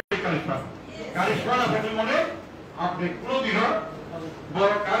থাকতে হবে এই কারিশমা। কারিশমা না থাকলে মনে আপনি কোনোদিনও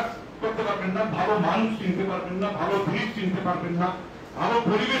বড় কাজ করতে পারবেন না, ভালো মানুষ চিনতে পারবেন না, ভালো জিনিস চিনতে পারবেন না, ভালো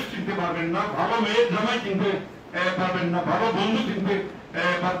পরিবেশ চিনতে পারবেন না, ভালো মেয়ের জামাই চিনতে পারবেন না, ভালো বন্ধু চিনতে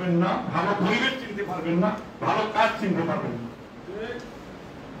পারবেন না, ভালো পরিবেশ চিনতে পারবেন না, ভালো কাজ চিনতে পারবেন না।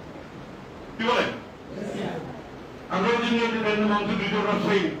 কি বলেন? আমরা মঞ্চ দুজন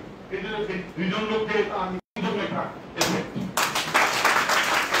রাজশাহী, দুজন লোককে আমি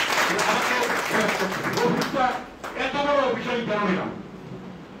এত বড় অফিসার কেন নিলাম?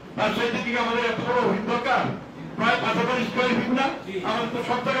 রাজশাহী থেকে আমাদের এত বড় অফিস দরকার, প্রায় ৫,০০০ স্কোয়ার ফিট না? আমাদের তো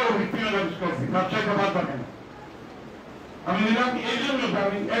সব জায়গায় অফিস ৩,০০০ স্কোয়ার ফিট, রাজশাহীটা বাদ থাকে না। আমি নিলাম এই জন্য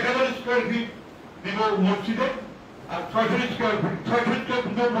আমি ১,০০০ স্কোয়ার ফিট দিব মসজিদে, আর ৬০০ স্কোয়ার ফিট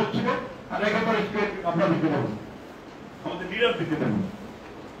দিব মসজিদে, আর ১,০০০ স্কোয়ার ফিট আমরা দিতে পারবো, আমাদের লিডার দিতে পারবো।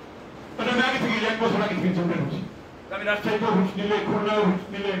 আমি আগে থেকে ১ বছর আগে থেকে চিন্তা করছি। আমি রাজশাহীতে অফিস নিলে, খুলনায় অফিস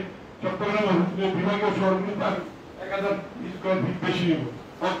নিলে, চট্টগ্রামে অফিস নিলে, বিভাগীয় শহরগুলিতে আমি ১,০০০ স্কোয়ার ফিট বেশি নেব।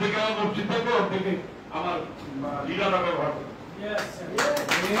 অর্ধেকে আমার মসজিদ থাকবে, অর্ধেকে আমার লিডাররা ব্যবহার করবে।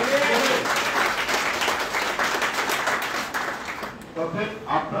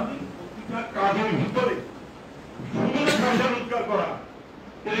 আপনাদের প্রতিটা কাজের ভিতরে সুন্দর পয়সা রোজগার করা,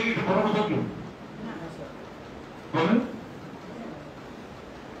 এটা কি বড় কথা কি বলেন?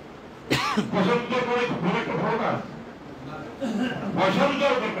 পয়সা রোজগার করে বড় একটা ভালো কাজ, পয়সা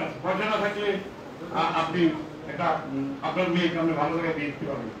রোজগার দরকার। পয়সা না থাকলে আপনি একটা আপনার মেয়েকে আপনি ভালো জায়গায় বিয়ে দিতে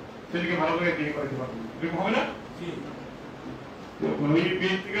পারবেন, ছেলেকে ভালো জায়গায় বিয়ে করতে পারবেন, এরকম হবে না?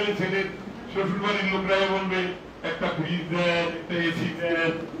 বিয়ে দিতে গেলে ছেলের শ্বশুর বাড়ির লোকরা বলবে একটা ফ্রিজ দেন, একটা এসি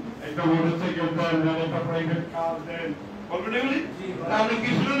দেন, একটা মোটরসাইকেল দেন, একটা প্রাইভেট কার দেন, বলবেন এগুলি? আপনি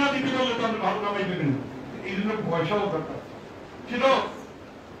কিছু না দিতে পারলে তো আপনি ভালো কামাই দেবেন। এই জন্য পয়সাও দরকার ছিল,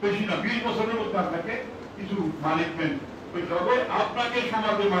 বেশি না, ২০ বছরের মধ্যে আপনাকে কিছু ম্যানেজমেন্ট করতে হবে, আপনাকে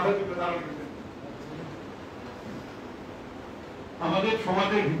সমাজে মাথা দিতে দাঁড়াতে হবে। আমাদের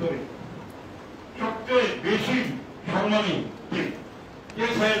সমাজের ভিতরে সবচেয়ে বেশি সম্মানী কে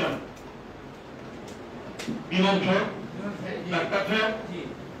সাহেব? ইমাম সাহেব, ডাক্তার সাহেব।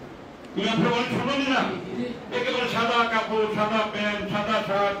 ইমাম সাহেব অনেক সম্মানী না? একেবারে সাদা কাপড়, সাদা প্যান্ট, সাদা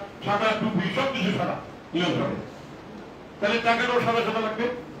শার্ট, সাদা টুপি, সবকিছু সাদা ইমাম সাহেব। তাহলে টাকাটাও সাদা সাদা লাগবে।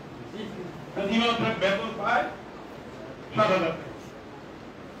 ইমাম সাহেব বেতন পায় ৭,০০০ টাকা।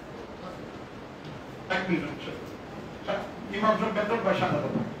 ১ মিনিট, ইমাম সাহেব বেতন পায়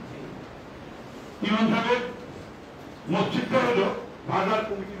 ৭,০০০ টাকা। ইমাম সাহেবের মসজিদটা হলো বাজার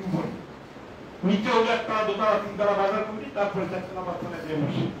কমিটির উপরে, নিচে হলো ১ তলা, ২ তলা, ৩ তলা বাজার কমিটি, তারপরে ৪ তলা ৫ তলা যে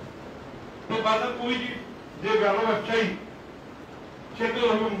মসজিদ। তো বাজার কমিটির যে ভালো ব্যবসায়ী, সে তো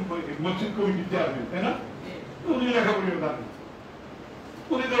মসজিদ কমিটির চেয়ারম্যান, তাই না? উনি লেখাপড়ি জানেন,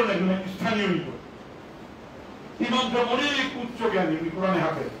 উনি ধরেন স্থানীয় নিত। ইমাম সাহেব অনেক উচ্চ জ্ঞানী, উনি কোরআনে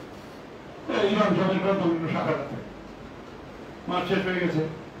হাফেজ। ইমাম সাহেবের বেতন ৭,০০০ টাকা। মাস শেষ হয়ে গেছে,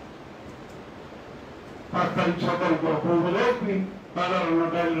 ৫ তারিখ ৬ তারিখ বলে তুমি বাজার রান্না,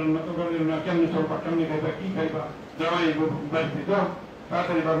 ডাইল রান্না, তরকারি রান্না, কেমনি চলবা, কেমনি খাইবা, কি খাইবা, জামাই বাড়িতে যাও,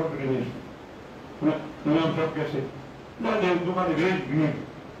 তাড়াতাড়ি বাজার করে নিয়ে এসো। ইমাম সাহেব গেছে, দোকানে বেশ ভিড়,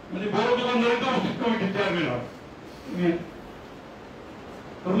 মানে বড় দোকানদারি তো মসজিদ কমিটির চেয়ারম্যান হয়।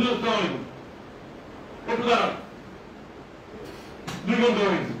 একটু দাঁড়ান, ২ ঘন্টা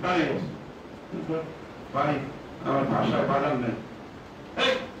হয়ে গেছে, দাঁড়িয়ে গেছে। ভাই আমার ভাষায় বাজার নেই,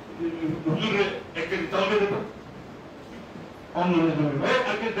 হুজুরে ১ কেজি চাল বেঁধে দেবো, অন্য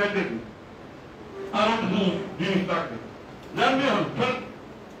আরো কিছু জিনিস থাকবে, জানবে হন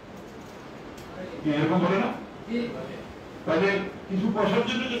এরকম করে না? তাহলে কিছু পয়সার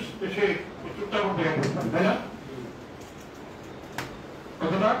জন্য সে চুপটা করতে গেছিলাম, তাই না?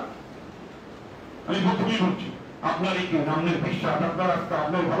 কথাটা আমি প্রথমেই বলছি, আপনার এই সামনের বিশ্বাস, আপনার আত্মা,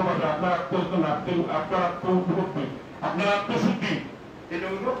 আপনার ভালোবাসা, আপনার আত্মস্থন, আপনার আত্ম উপলব্ধি, আপনার আত্মশুদ্ধি, এটা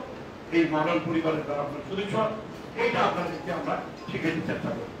হলো এই মডেল পরিবারের দ্বারা আপনার সদস্য। এইটা আপনাদেরকে আমরা শিখে দিতে চেষ্টা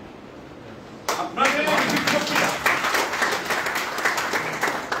করি। আপনাদের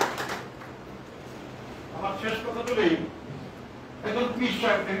আমার শেষ কথা বলেই এখন পীর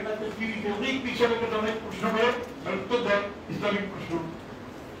সাহেব দেখেন অনেক পীর সাহেবের অনেক প্রশ্ন করে উত্তর দেয় ইসলামিক প্রশ্ন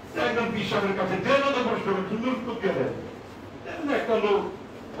একজন পীর সাহেবের কাছে যে মতো প্রশ্ন করে সুন্দর উত্তর দিয়ে দেয় একটা লোক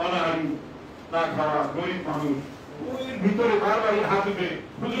অনাহারি না খাওয়া গরিব মানুষ ওই ভিতরে বারবার হাত উঠে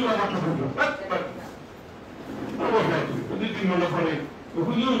হুজুর আমার প্রতিদিন মনে করে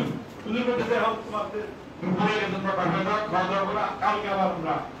হুজুর হুজুর বলতে তোমাদের দুপুরে গেছে খাওয়া দাওয়া করা কালকে আবার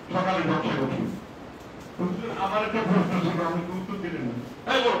আমরা সকালে ব্যবসা করছি আমার একটা প্রশ্ন ছিল আমি উত্তর দিলেন না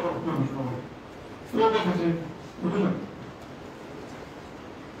তাই বড় প্রশ্ন ও দেখেছে বুঝলেন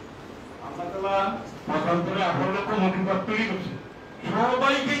আল্লাহ তাআলা মতান্তরে 18 লক্ষ মোটিভার তৈরি করছে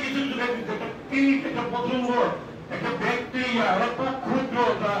সবাইকে কিছু একটা পছন্দ একটা ব্যাকটেরিয়া এত ক্ষুদ্র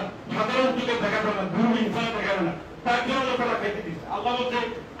তা সাধারণ চোখে দেখা যাবে না দুর্বিন্সানে দেখা যাবে না তার জন্য লোকেরা খাইতে দিচ্ছে আল্লাহ বলছে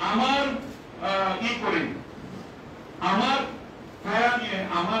আমার করে আমার ছায়া নিয়ে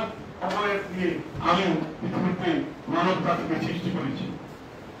আমার অবয়ব নিয়ে আমি পৃথিবীতে মানব জাতিকে সৃষ্টি করেছি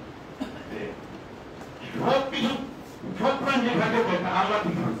সবকিছু সব প্রাণ যে থাকে আল্লাহ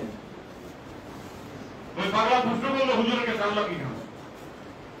কি খাবে ওই পাগলা প্রশ্ন করলো হুজুরের কাছে আল্লাহ কি খাবে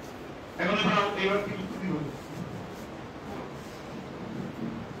এখন এবার কি উত্তর দিব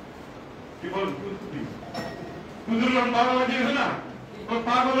কি বল কি উত্তর দিব হুজুর বাবা দিয়েছে না ওই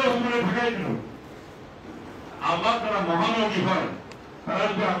পাগলের হুজুরে ঢাকাই দিল আল্লাহ তারা মহানবী হয় তারা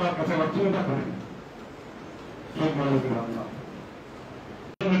যদি আল্লাহর কাছে আবার চিন্তা করে সব মানুষের আল্লাহ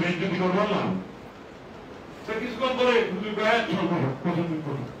যদি করবো না সে কিছুক্ষণ পরে হুজুর গায়ে চলবো পছন্দ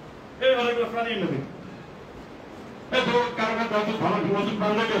করবো এই অনেকগুলো প্রাণী নেবে কারো কাছে ভালো ওষুধ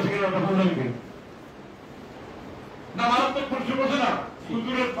বান্ধবী আছে কিনা ওটা বান্ধবীকে না মারাত্মক পরিশ্রম করছে না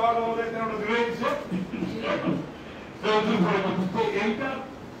হুজুরের পাওয়া আমাদের ওটা ধরে দিচ্ছে এইটা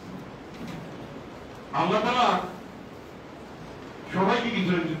আল্লাহ তাআলা সবাইকে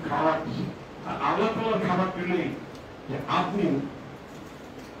কিছু খাবার দিচ্ছে আর আল্লাহ তাআলার খাবার পেলে যে আপনি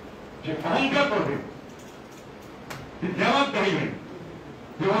যে অহংকার করবেন যে দেওয়ার দেখাইবেন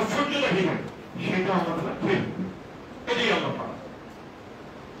যে ঐশ্বর্য দেখাইবেন সেটা আল্লাহ তাআলা ফেল এটাই আল্লাহ তাআলা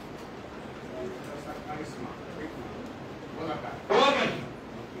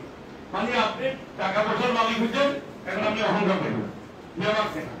মানে আপনি টাকা পয়সার মালিক হচ্ছেন এখন আপনি অহংকার করবেন দেওয়ার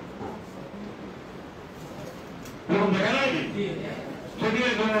দেখা এরকম দেখা নাই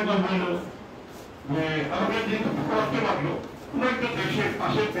সেদিকে বলল যে আমাদের যেহেতু কষ্ট লাগলো কোন একটা দেশের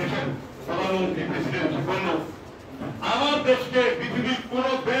পাশের দেশের প্রধানমন্ত্রী প্রেসিডেন্ট বলল আমার দেশকে পৃথিবীর কোন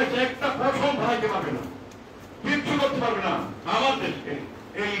দেশ একটা পশম ভাইতে পারবে না কিচ্ছু করতে পারবে না আমার দেশকে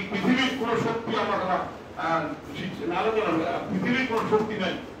এই পৃথিবীর কোন শক্তি আমরা পৃথিবীর কোন শক্তি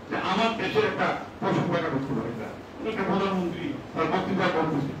নাই যে আমার দেশের একটা পশম ভাইটা করতে পারে না একটা প্রধানমন্ত্রী তার বক্তৃতা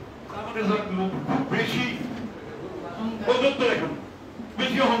করতেছে আমাদের খুব বেশি অযোগ্য দেখেন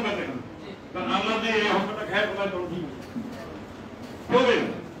বেশি অহংকার দেখেন কারণ আমরা যে এই অহংকারটা খায় প্রকাশ করবে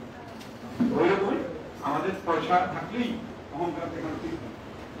ওইরকম আমাদের পয়সা থাকলেই অহংকার দেখানো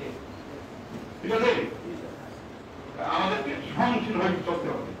ঠিক আছে আমাদেরকে সহনশীল হয়ে চলতে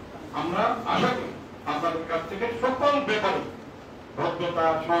হবে আমরা আশা করি আপনাদের কাছ থেকে সকল ব্যাপারে ভদ্রতা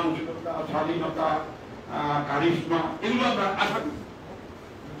সহনশীলতা স্বাধীনতা কারিশমা এগুলো আমরা আশা করি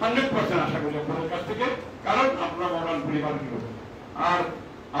 100% আশা করি আপনাদের কাছ থেকে কারণ আপনারা মডার্ন পরিবার কি করবেন আর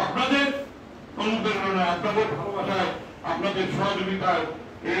আপনাদের অনুপ্রেরণায় আপনাদের ভালোবাসায় আপনাদের সহযোগিতায়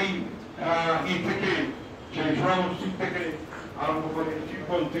এই থেকে সেই সরামসজিদ থেকে আরম্ভ করে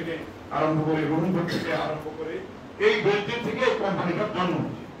শিল্পল থেকে আরম্ভ করে রঘুপুর থেকে আরম্ভ করে এই বেলজিং থেকে এই কোম্পানিটার জন্ম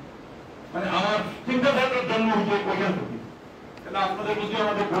হচ্ছে মানে আমার চিন্তাধারার জন্ম হচ্ছে ওইখান থেকে তাহলে আপনাদের প্রতি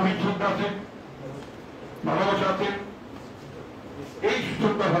আমাদের গভীর শ্রদ্ধা আছে ভালোবাসা আছে এই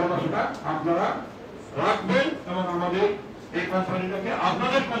শ্রদ্ধা ভালোবাসাটা আপনারা রাখবেন এবং আমাদের এই কোম্পানিটাকে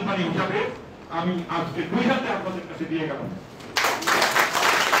আপনাদের কোম্পানি হিসাবে আমি আজকে 2 হাতে আপনাদের কাছে দিয়ে গেলাম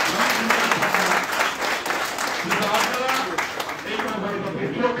আপনারা এই কোম্পানিটাকে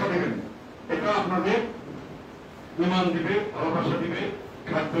সুরক্ষা দেবেন এটা আপনাদের বিমান দিবে ভালোবাসা দিবে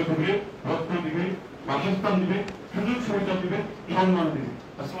খাদ্য দিবে ভদ্র দিবে বাসস্থান দিবে সুযোগ সুবিধা দিবে সম্মান দিবে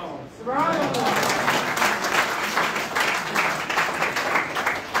আসসালামু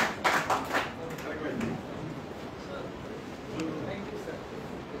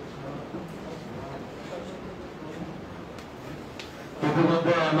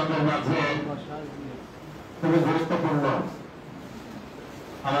ইতিমধ্যে আমাদের মাঝে খুবই গুরুত্বপূর্ণ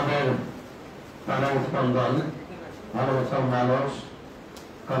আমাদের প্রাণের স্পন্দন ভালোবাসার মানুষ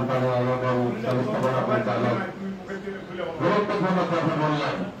কোম্পানি এবং ব্যবস্থাপনা পরিচালক গুরুত্বপূর্ণ কথা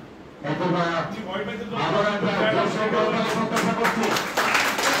বললেন এই জন্য আমরা একটা প্রত্যাশা করছি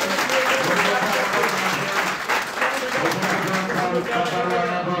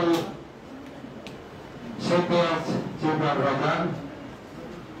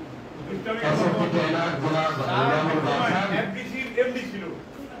ছিল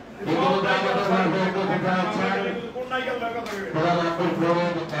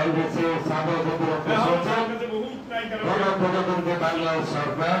বাংলাদেশ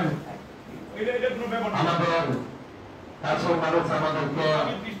সরকার আমাদের আসল মানুষ আমাদেরকে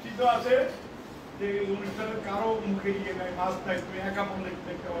নিশ্চিত আছে যে অনুষ্ঠানের কারো মুখে গিয়ে নাই মাছ নাই তুমি একা মন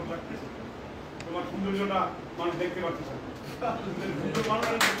দেখতে আমার লাগতেছে তোমার সৌন্দর্যটা মানুষ দেখতে পাচ্ছে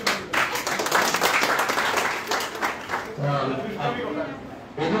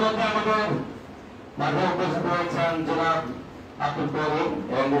ইতিমধ্যে আমাদের মাঝে উপস্থিত হয়েছেন জনাব আব্দুল করিম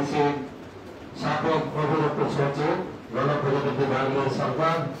এনডিসির সাবেক অভিযুক্ত সচিব গণপ্রজাতন্ত্রী বাংলাদেশ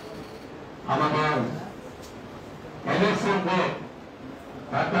সরকার আমাদের ইলেকশনকে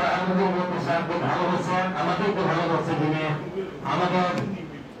ডাক্তার আলমগীর মন্ত্রী সাহেবকে ভালোবাসেন আমাদেরকে ভালোবাসে তিনি আমাদের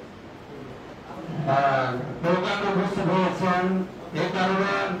প্রোগ্রামে উপস্থিত হয়েছেন এই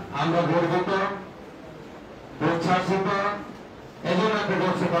কারণে আমরা গর্বিত উচ্ছ্বাসিত এই জন্য একটা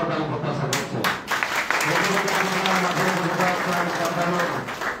দর্শক সরকারি প্রত্যাশা করছে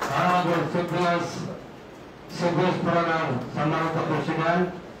আমাদের সিপিএস ফোরামের সম্মানিত president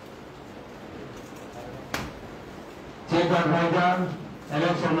chief adviser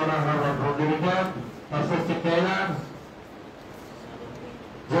election management coordinator SSC trainer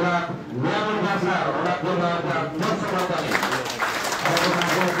জনাব নিয়ামুল বাসার ওনার জন্য দর্শকতারি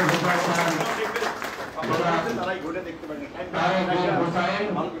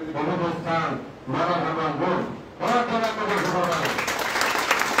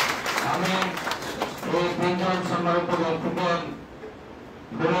আমি এই তিনজন সম্মানিত ব্যক্তিদের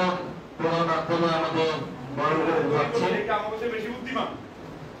মাধ্যমে আমাদের বড় যাচ্ছি বেশি বুদ্ধিমান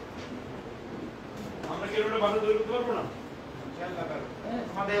আমরা কি এর বাধা তৈরি করতে পারবো না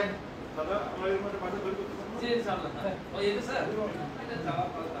আমাদের দাদা আমাদের মধ্যে বাধা তৈরি করতে পারবো জি ইনশাআল্লাহ ওই এটা স্যার এটা যাওয়া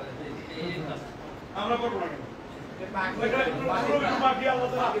আমরা করবো না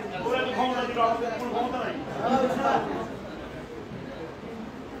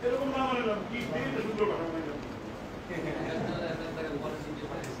এরকম না মানে কি সুন্দর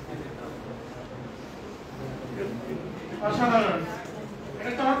অসাধারণ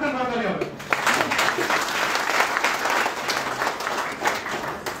এটা চমৎকার বাতালি হবে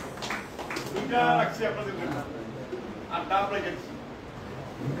দুইটা রাখছি আপনাদের জন্য আর ডাব রেখেছি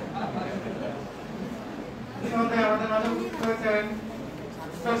আমাদের মাঝে উপস্থিত হয়েছেন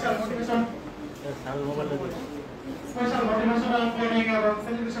স্পেশাল মোটিভেশনাল ট্রেনিং এবং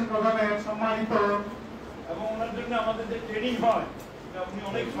সেলিব্রেশন প্রোগ্রামের সম্মানিত এবং ওনার জন্য আমাদের যে ট্রেনিং হয় উনি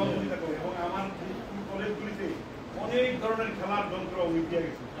অনেক সহযোগিতা করেন এবং আমার কলেজগুলিতে অনেক ধরনের খেলার যন্ত্র উনি দিয়ে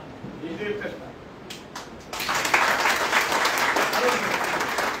গেছেন নিজের চেষ্টা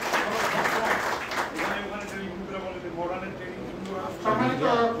সম্মানিত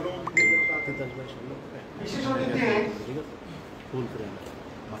বিশেষ অতিথি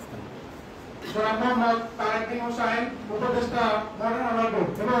জনাব মোহাম্মদ তারেক হোসেন উপদেষ্টা মডার্ন আলমগ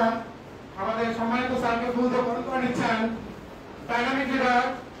এবং আমাদের সম্মানিত স্যারকে ফুল দিয়ে বরণ করে নিচ্ছেন dynamic leader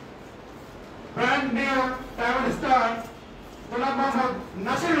brand new travel star জনাব মোহাম্মদ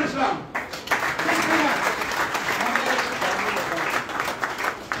নাসিরুল ইসলাম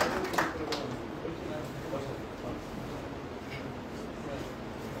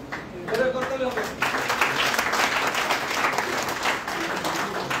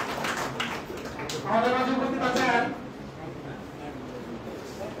আমাদের মাঝে উপস্থিত আছেন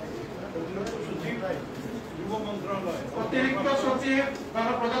অতিরিক্ত সচিব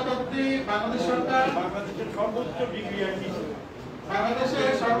গণপ্রজাতন্ত্রী বাংলাদেশ সরকার বাংলাদেশের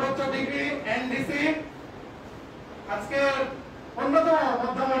সর্বোচ্চ ডিগ্রি এনডিসি আজকের অন্যতম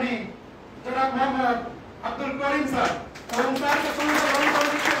মধ্যমণি জনাব মোহাম্মদ আব্দুল করিম স্যার এবং স্যারকে সঙ্গে গ্রহণ করে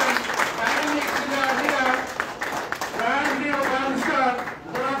দিচ্ছেন dynamic leader brand new barrister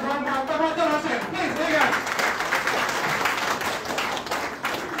জনাব মোহাম্মদ আলমগীর হোসেন প্লিজ দেখেন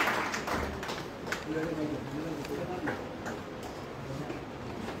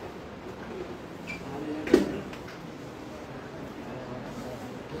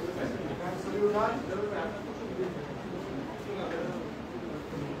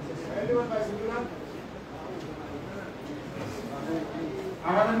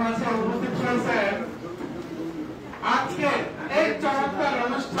আমাদের মাঝে উপস্থিত হয়েছেন আজকে এই চমৎকার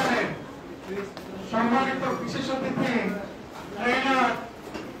অনুষ্ঠানে সম্মানিত বিশেষ অতিথি ট্রেনার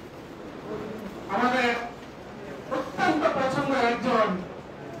আমাদের অত্যন্ত পছন্দের একজন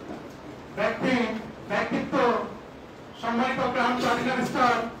ব্যক্তিত্ব সম্মানিত গ্রাম চার্টার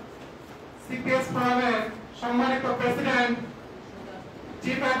স্টার সিপিএস ফোরামের সম্মানিত প্রেসিডেন্ট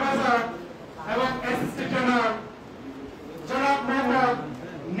চিফ অ্যাডভাইজার এবং এসএসসি ট্রেনার জনাব মোহাম্মদ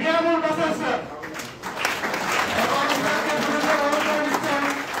নিয়ামুল বাসার স্যার এবং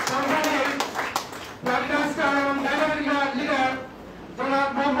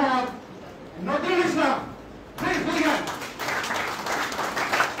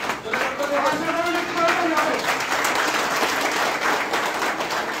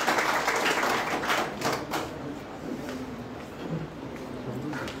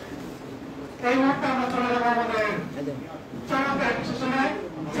এই মুহূর্তে আমরা চলে যাবো আমাদের চমৎকার সেশনে।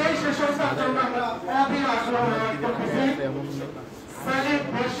 সেই সেশনটার জন্য আমরা অধীর আগ্রহ করতেছি।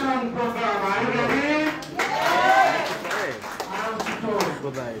 Celebration programme, are you ready?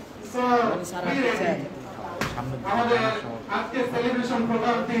 আমাদের আজকে সেলিব্রেশন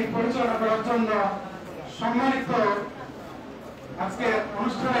প্রোগ্রামটি পরিচালনা করার জন্য সম্মানিত আজকে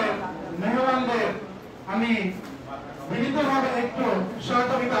অনুষ্ঠানের মেহমানদের আমি বিনীতভাবে একটু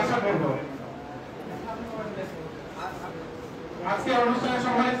সহযোগিতা আশা করব। আজকে অনুষ্ঠানের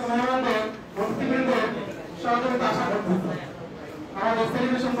সম্মানিত মেহমানদের অতিথিবৃন্দের সহযোগিতা আশা করতেছি আমাদের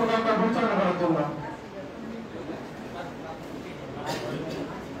সেলিব্রেশন প্রোগ্রামটা পরিচালনা করার জন্য।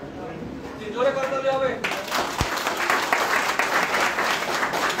 জোরে করতে হবে।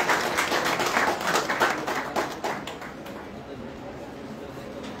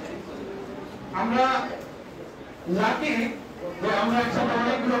 আমরা লাকি যে আমরা একসাথে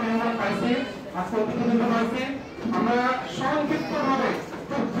অনেকগুলো মেহমান পাইছি, আজকে অতিথিবৃন্দ পাইছি। আমরা সংক্ষিপ্ত ভাবে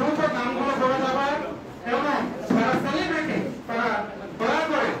খুব দ্রুত নামগুলো বলে যাবার এবং যারা সেলিব্রিটি তারা দয়া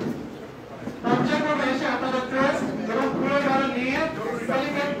করে পর্যায়ক্রমে এসে আপনাদের ড্রেস এবং ফুলের মালা নিয়ে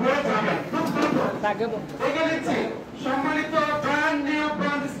সেলিব্রেট করে যাবেন। খুব দ্রুত দেখে নিচ্ছি সম্মানিত brand new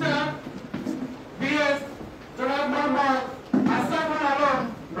brand star BS জনাব মোহাম্মদ আশরাফুল আলম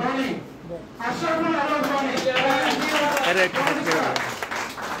রনি। আশরাফুল আলম রনি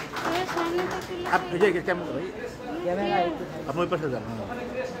आप मुझे कैमरा आप मुझे पास जाना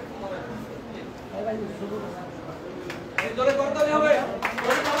জোরে করতে হবে।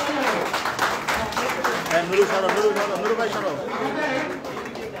 নুরু সরো নুরু ভাই সরো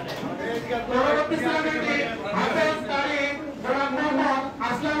পরবর্তী সেলিব্রিটি হাফেজ কারি জনাব মোহাম্মদ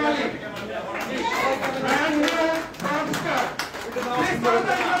আসলাম Ali brand new brand star. Please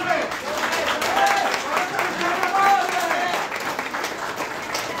তাড়াতাড়ি করবে।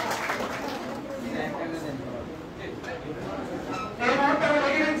 এই মুহূর্তে আমরা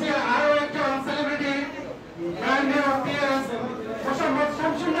দেখে নিচ্ছি আরো একজন celebrity brand new PS Mohammad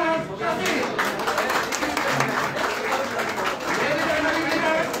শামসুন্নার শাফি।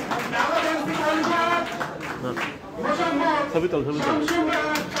 ছবি তোল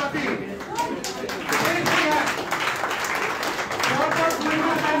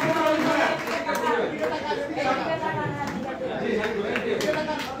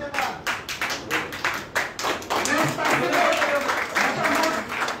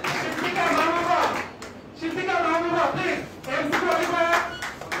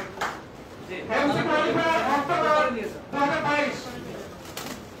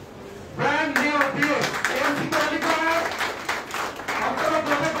Brand new deal. MC qualifier. October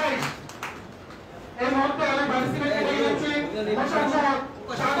 2022. এই মুহূর্তে আমি পার্টিসিপেট করে যাচ্ছি মোহাম্মদ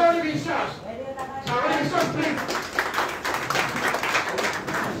সাগর বিশ্বাস। সাগর বিশ্বাস প্লিজ।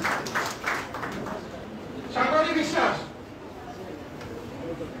 সাগর বিশ্বাস।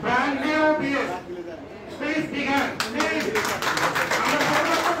 Brand new BS. Please begin. Please. আমরা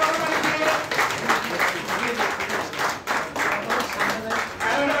সর্বোচ্চ করতে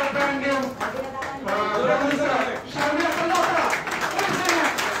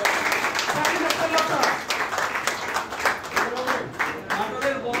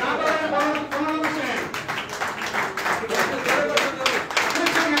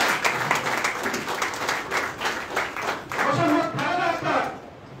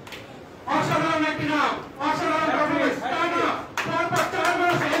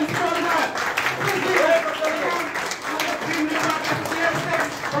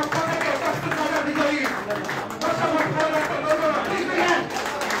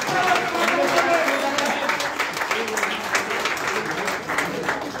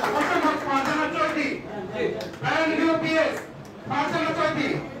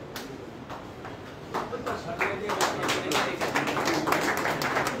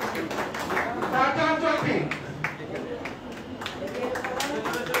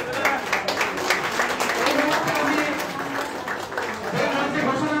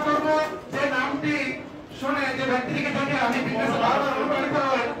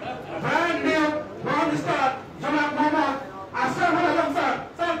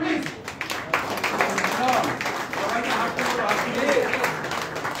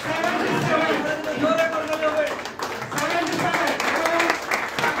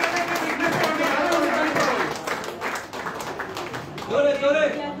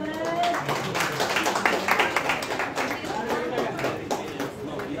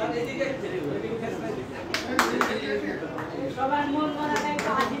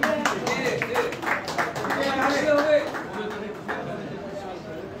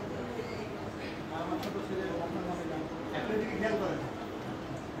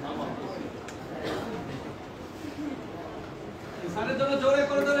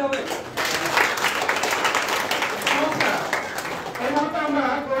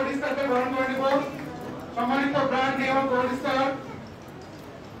স্যারকে গ্রহণ করে নিব। সম্মানিত brand new gold star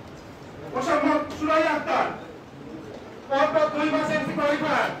Mosammat সুরাই আক্তার, পরপর 2 মাস MC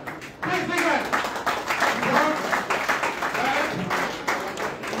qualifier. Please begin.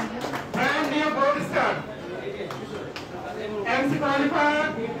 Brand new gold star MC qualifier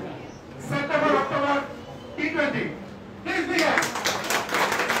September October T20। Please begin.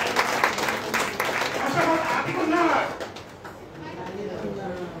 Mosammat Atikur Nahar,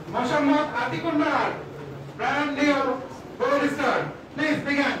 Mosammat Atikur Nahar, brand new gold star. Please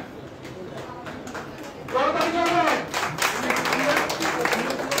begin.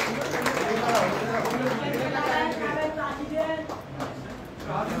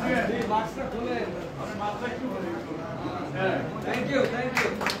 Thank you.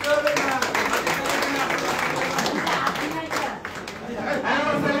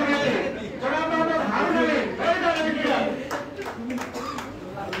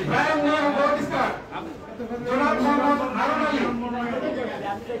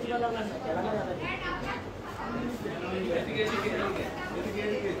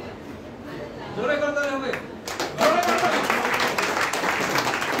 জোরে করতে হবে।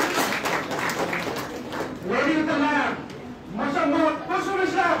 Lady with the lamb, Mosammad Fasul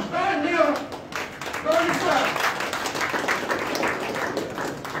Islam, brand new gold star.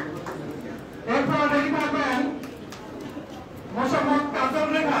 এরপর ready করবেন মোসাম্মদ কাজল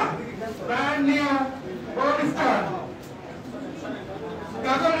রেখা, brand new gold star.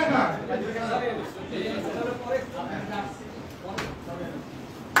 কাজল রেখা,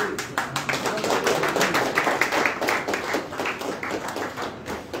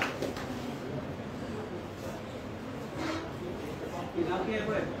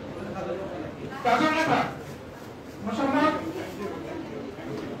 কাজল রেখা, মোসাম্মদ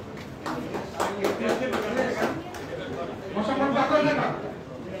কাজল রেখা।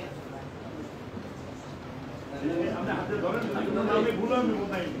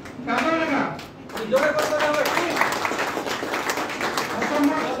 কাজল রেখা, জোরে করতে হবে।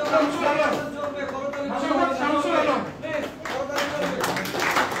 Mosammat Shamsul Alam, Mosammat Shamsul Alam,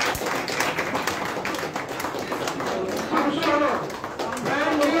 Shamsul Alam,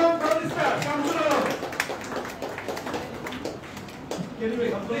 brand new gold star. Shamsul Alam,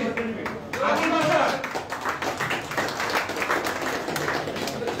 Abul Bashar,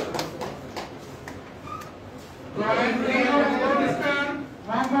 brand new gold star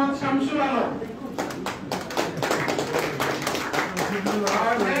Mohammad Shamsul Alam.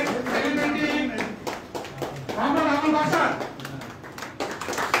 আর next celebrity Mohammad Abul Bashar.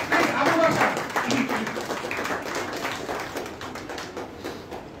 Abul Bashar,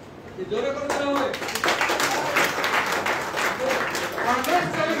 জোরে করতে হবে। our next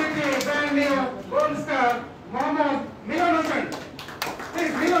celebrity brand new gold star Mohammad Milan Hossain.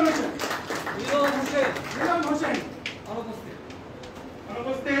 Please মিলন হোসেন, মিলন হোসেন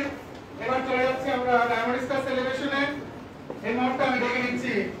অনুপস্থিত। এবার চলে যাচ্ছি আমরা ডায়মন্ড স্টার সেলিব্রেশনে। এই মুহূর্তে আমি ডেকে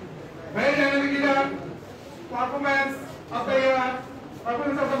নিচ্ছি very dynamic leader, performance of the year,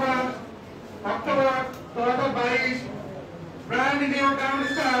 performance of the month October 2022, brand new diamond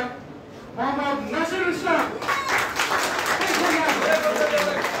star Mohammad Nasirul ইসলাম।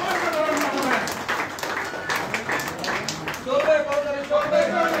 চলবে চলবে।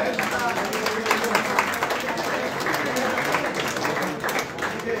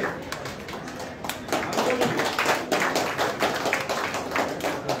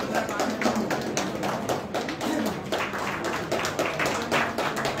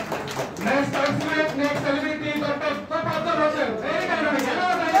 Next participant, next celebrity, Dr. Alamgir. Very dynamic. Hello,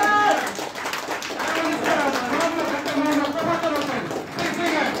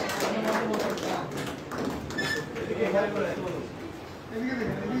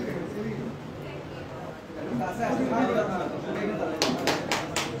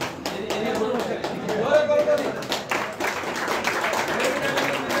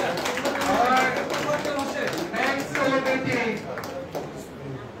 next celebrity,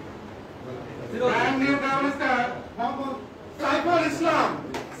 brand new Diamond Star, Mohammad Saiful Islam.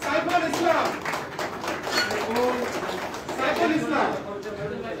 Saiful Islam. Saiful Islam.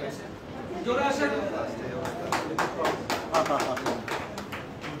 জোরে আসেন।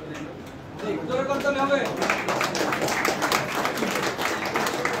 জোরে করতে হবে।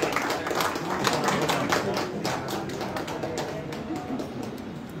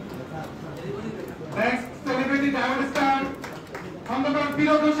 Next celebrity Diamond Star, Khandakar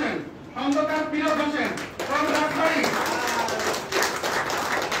Firoz Hossain. Khandakar Firoz Hossain from রাজবাড়ী।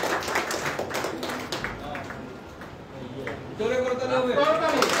 জোরে করতে হবে।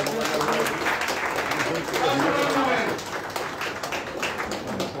 করতালি।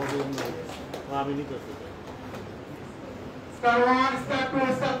 আমি নিতে star 1 star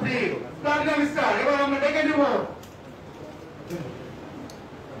 2 star 3 platinum star এবার আমরা ডেকে নিব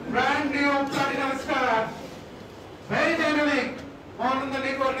brand new platinum star very dynamic on the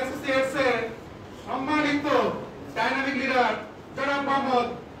network associates এর সম্মানিত ডাইনামিক লিডার জনাব মোহাম্মদ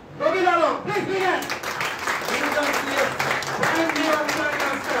রবিল Alam please begin brand new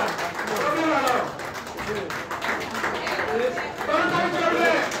platinum star রবিল আলম তাড়াতাড়ি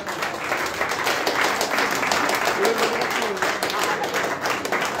চলবে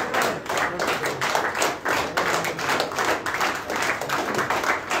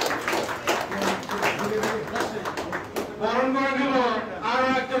বরণ করে নিল আরো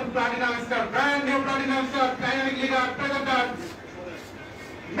একজন platinum star brand new platinum star dynamic leader presenter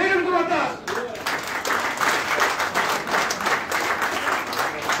Mithun Kumar Das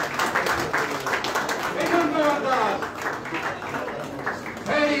Mithun Kumar Das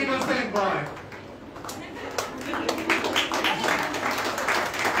very innocent boy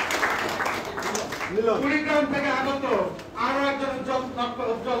Kurigram থেকে আগত আরো একজন উজ্জ্বল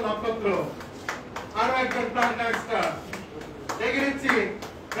নক্ষত্র আরো একজন প্লাটিনাম স্টার দেখে নিচ্ছি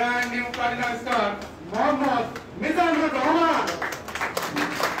brand new platinum star Mohammad Mizanur Rahman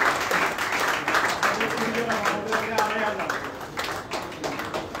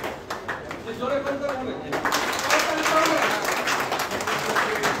জোরে করতে হবে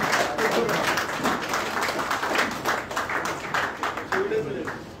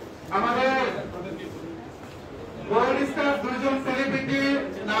আমাদের গোল্ড স্টার দুইজন সেলিব্রিটি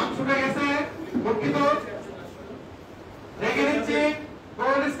নাম শুনে গেছে দুঃখিত দেখে নিচ্ছি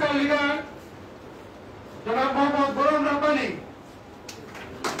গোল্ড স্টার লিডার জনাব Mohammad Varun Rabbani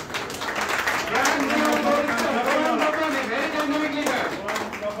brand new gold star Varun Rabbani very dynamic leader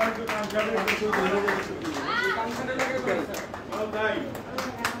কামসানে লাগে করেছে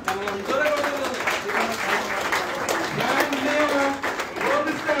জোরে করতে হবে brand new gold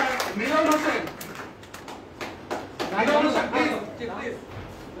star Milan Hossain Milan Hossain please please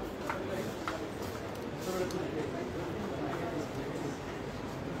জোরে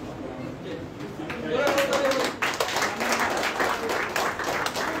করতে হবে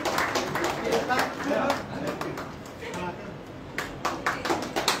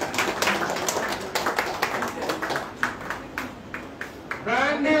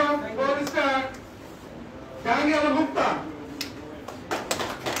brand new gold star Daniel Gupta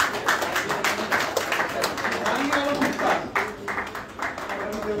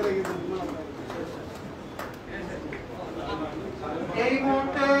এই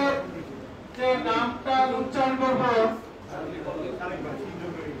মুহূর্তে যে নামটা উচ্চারণ করব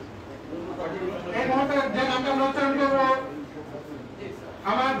এই মুহূর্তে যে নামটা উচ্চারণ করব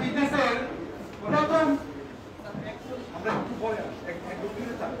আমার বিজনেসের প্রথম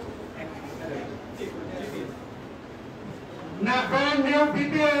না ব্র্যান্ড নিউ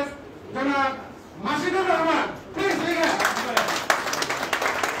বিপিএস জনাব মাসিদুর রহমান প্লিজ লিখেন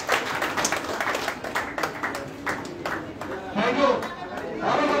থ্যাংক ইউ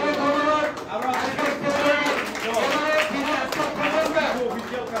ধন্যবাদ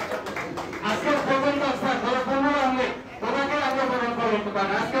আজকের প্রবন্ধ স্যার ধরো 15 আনলে ওনাকে আমরা বরণ করে নিতে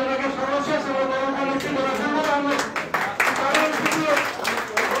পারি আজকে ওনাকে সর্বশেষ আমরা বরণ করে নিচ্ছি ধরো 15 আনলে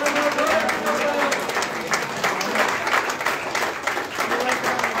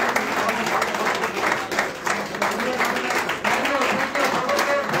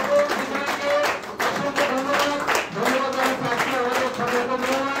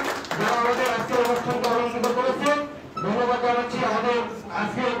ধন্যবাদ জানাচ্ছি আমাদের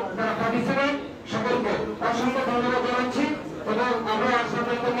আজকে যারা পার্টিসিপেন্ট সকলকে অসংখ্য ধন্যবাদ জানাচ্ছি এবং আমরা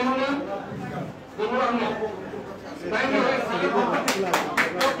সাধারণত নিয়ে নিলাম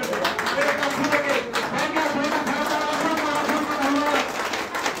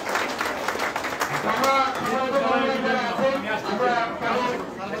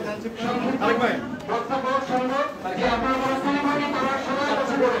বক্তব্য শুনবো যে আপনারা সেলিব্রিটি করার সময়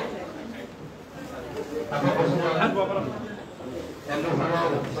বসে পড়ে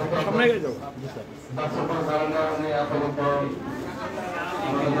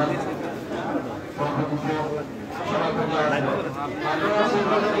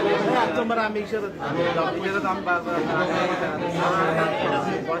তোমার আমি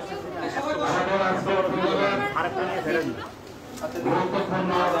আরেকটা নিয়ে ফেলে দিই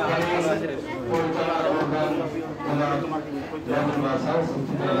গুরুত্বপূর্ণ পরিচালনা অবদান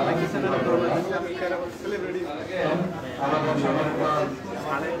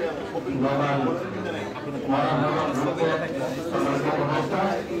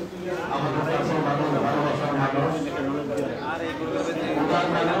আমাদের আমাদের কাছে মানুষ ভালোবাসার মানুষ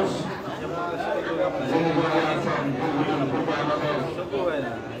যিনি জড়িয়ে আছেন দুর্ঘটনার প্রতি আমাদের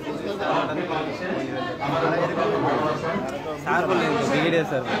আমাদের ভালোবাসেন। স্যার বলেন ব্রিগেডিয়ার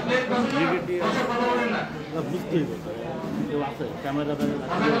স্যার বুঝতেই কেউ আছে ক্যামেরা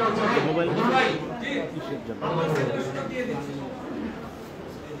মোবাইল কিসের জন্য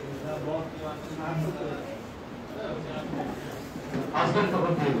আসবেন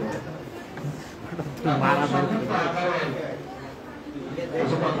তখন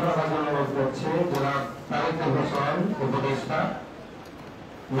এসব কথা অনুরোধ করছে যারা তারিখ হোসেন উপদেষ্টা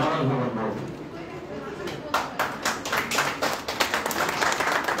নরম ভবন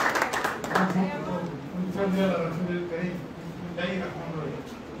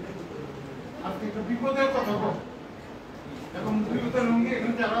আজকে একটা বিপদের কথা বল এবং বিপদের লুঙ্গি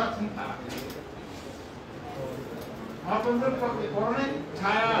এখানে যারা আছেন তারা আপনাদের পরনে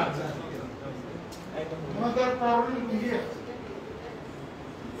ছায়া আছে, আমাদের পরনে লুঙ্গি আছে,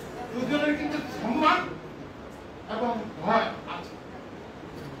 দুজনের কিন্তু সম্মান এবং ভয় আছে।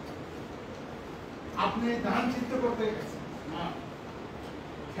 আপনি ধান চিত্র করতে গেছেন,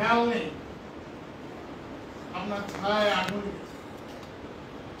 খেয়াল নেই আপনার ছায় আগুন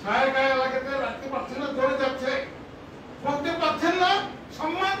ছায় গায়ে লাগাতে রাখতে পারছেন না, ধরে যাচ্ছে, বলতে পারছেন না,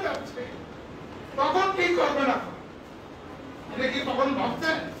 সম্মান যাচ্ছে, তখন কি করবেন আপনি? এটা কি তখন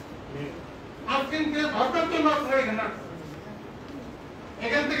ভাবছেন? আজকে ভাববার জন্য আপনারা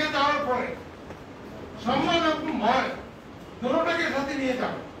এখান থেকে যাওয়ার পরে সম্মান এবং ভয় দুটোটাকে সাথে নিয়ে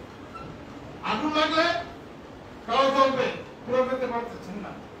যাবে। আগুন লাগলে তাও চলবে, পুরো পেতে পারতেছেন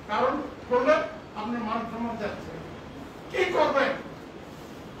না, কারণ করলে আপনার মান সম্মান যাচ্ছে। কি করবেন?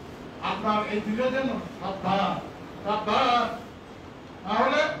 আপনার এই দুটোর জন্য সাবধান সাবধান,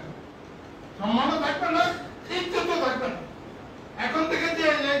 তাহলে সম্মানও থাকবে না, ইজ্জতও থাকবে না। এখন থেকে যে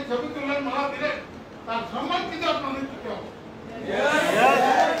ছবি তুললেন, মালা দিলেন, তার সম্মান কিন্তু আপনাদের দিতে হবে।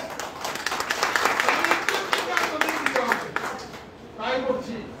 তাই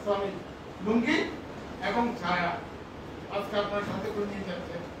বলছি স্বামী লুঙ্গি এবং ছায়া আজকে আপনার সাথে করে নিয়ে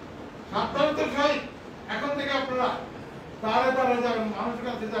যাচ্ছে। সাবধানতার সহিত এখন থেকে আপনারা দাঁড়ে দাঁড়ে যাবেন, মানুষের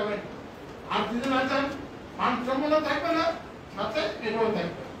কাছে যাবেন। আর যদি না চান, মান সম্মানও থাকবে না, সাথে এটাও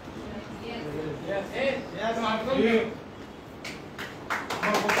থাকবে।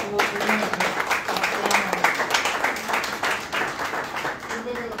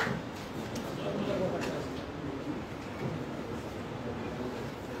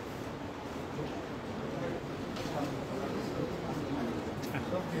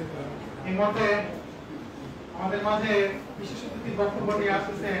 এই মধ্যে আমাদের মাঝে বিশেষ অতিথির বক্তব্য নিয়ে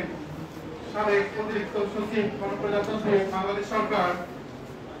আসতেছেন সাবেক অতিরিক্ত সচিব গণপ্রজাতন্ত্রী বাংলাদেশ সরকার,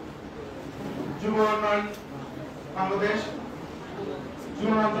 যুব উন্নয়ন বাংলাদেশ,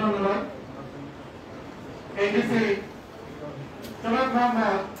 যুব মন্ত্রণালয়, এডিসি জনাব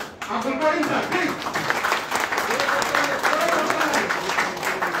মোহাম্মদ আব্দুল করিম স্যার।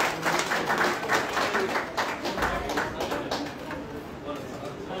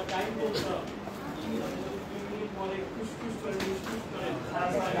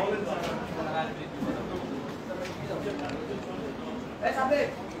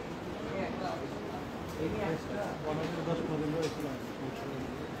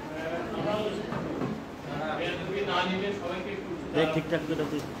 ঠিকঠাক করে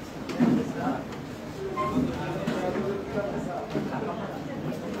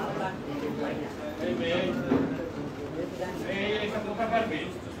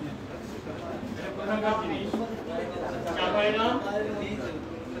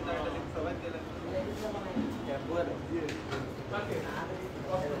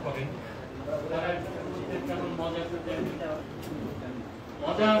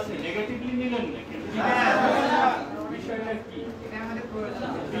মজা আছে, নেগেটিভলি নিলেন না, কিন্তু বিষয়টা কি?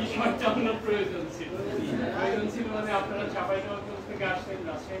 বিষয়টা আপনার প্রয়োজন ছিল। প্রয়োজন ছিল মানে আপনারা চাঁপাইনবাবগঞ্জ থেকে আসছেন,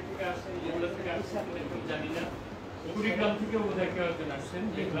 রাজশাহী থেকে আসছেন, যেগুলো থেকে আসছেন এরকম জানি না, কুড়িগ্রাম থেকে বোধহয় কেউ একজন আসছেন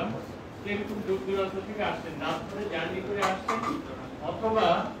দেখলাম, এরকম দূর দূরান্ত থেকে আসছেন, রাত ধরে জার্নি করে আসছেন, অথবা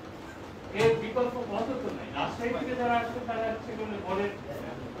এর বিকল্প পথ তো নাই। রাজশাহী থেকে যারা আসছে তারা হচ্ছে কোনো ভোরের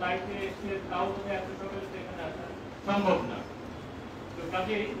ফ্লাইটে এসে তাও বোধহয় এত সকালে এখানে আসা সম্ভব না। তো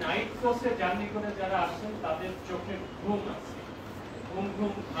কাজে নাইট কোর্সে জার্নি করে যারা আসছেন তাদের চোখে ঘুম আছে, ঘুম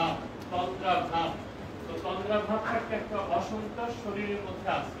ঘুম ভাব, তন্দ্রা ভাব। তো তন্দ্রা ভাবটা একটা অসন্তোষ শরীরের মধ্যে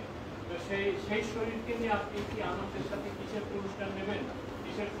আছে। তো সেই শরীরকে নিয়ে আপনি কি আনন্দের সাথে কিসের পুরস্কার নেবেন,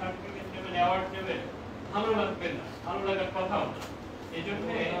 কিসের সার্টিফিকেট নেবেন, অ্যাওয়ার্ড নেবেন? ভালো লাগবে না, ভালো লাগার কথাও না। এই জন্য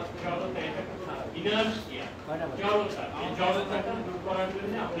জড়তা, এটা কিন্তু ইনার্শিয়া, জড়তা, এই জড়তাটা দূর করার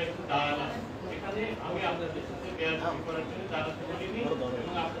জন্য আমরা একটু দাঁড়ালাম এখানে। আমি আপনাদের সাথে বেয়াদবি করার জন্য দাঁড়াতে বলিনি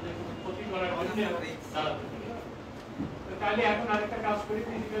এবং আপনাদের কোনো ক্ষতি করার জন্য দাঁড়াতে বলিনি। তো তাহলে এখন আরেকটা কাজ করি,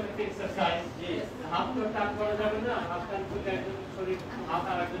 ফিজিক্যাল এক্সারসাইজ। হাত তো টান করা যাবে না, হাত টান করলে একজনের শরীর হাত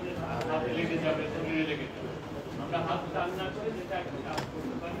আর একজনের হাতে লেগে যাবে, শরীরে লেগে যাবে। আমরা হাত টান না করে যেটা একটা কাজ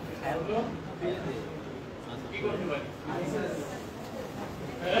করতে পারি সেটা হলো কি করতে পারি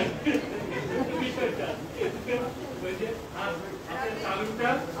বিষয়টা ওই যে হাতের তালুটা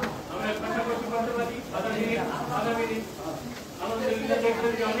আমরা পাশাপাশি করতে পারি আধা মিনিট। আলহামদুলিল্লাহ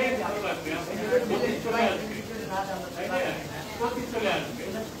দেখবেন যে অনেক ভালো লাগবে, আপনি গতি চলে আসবে, তাই না? গতি চলে আসবে।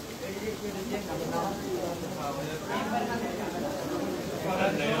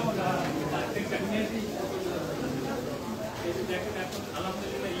 দেখেন এখন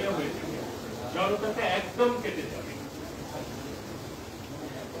আলহামদুলিল্লাহ ইয়ে হয়েছে, জড়তাটা একদম কেটে যাবে।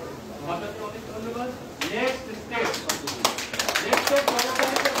 আপনাকে অনেক ধন্যবাদ। নেক্সট স্টেপ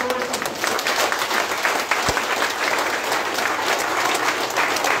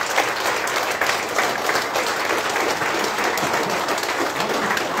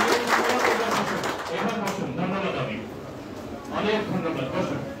অনেক ধন্যবাদ।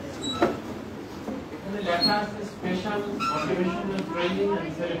 বসুন। এখানে লেখা আছে special motivational training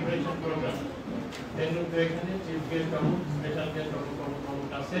and celebration programme. এখানে chief guest of special guest of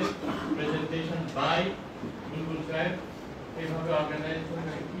আছে, প্রেজেন্টেশন বাই বুলবুল সাহেব, এইভাবে অর্গানাইজ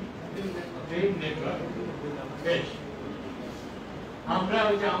হয়েছে কি ট্রেন নেটওয়ার্ক। বেশ, আমরা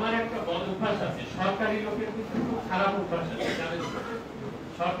ওই যে আমার একটা বদ অভ্যাস আছে, সরকারি লোকের কিন্তু খুব খারাপ অভ্যাস আছে, জানেন?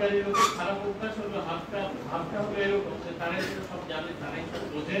 সরকারি লোকের খারাপ অভ্যাস হলো হাতটা হলো এরকম যে তারাই সব জানে, তারাই সব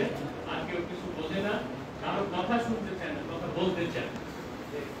বোঝে, আর কেউ কিছু বোঝে না, কারো কথা শুনতে চায় না, কথা বলতে চায়।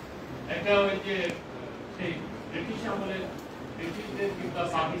 একটা ওই যে সেই ব্রিটিশ আমলের ব্রিটিশদের কিংবা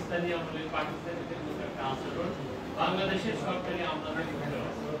পাকিস্তানি আমলের পাকিস্তানিদের মতো একটা আচরণ বাংলাদেশের সরকারি আমলাদের মধ্যে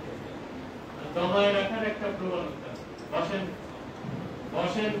দমায় রাখার একটা প্রবণতা। বসেন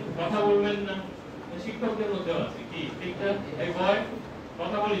বসেন, কথা বলবেন না, শিক্ষকদের মধ্যেও আছে কি ঠিক না? এই বয়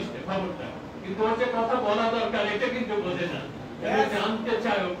কথা বলিস খবরটা, কিন্তু ওর যে কথা বলা দরকার এটা কিন্তু বোঝে না। জানতে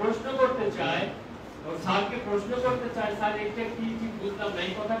চায়, ও প্রশ্ন করতে চায়, ওর স্যারকে প্রশ্ন করতে চায়, স্যার এটা কি ঠিক বুঝলাম না,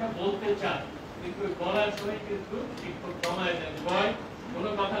 এই কথাটা বলতে চায়, কিন্তু বলার সময় কিন্তু শিক্ষক দমায় দেন, বয় কোনো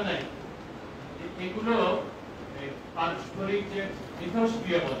কথা নাই। এগুলো পারস্পরিক যে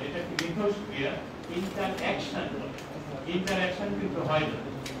মিথস্ক্রিয়া বলে, এটা কি মিথস্ক্রিয়া? ইন্টারঅ্যাকশন বলে। ইন্টারঅ্যাকশন কিন্তু হয় না,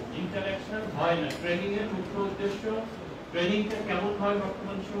 ইন্টারঅ্যাকশন হয় না। ট্রেনিং এর মুখ্য উদ্দেশ্য, ট্রেনিংটা কেমন হয়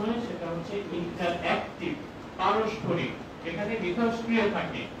বর্তমান সময়ে, সেটা হচ্ছে ইন্টারঅ্যাক্টিভ, পারস্পরিক। এখানে মিথস্ক্রিয়া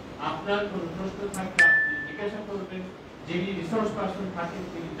থাকে, আপনার কোনো প্রশ্ন থাকলে আপনি জিজ্ঞাসা করবেন, যিনি রিসোর্স পারসন থাকেন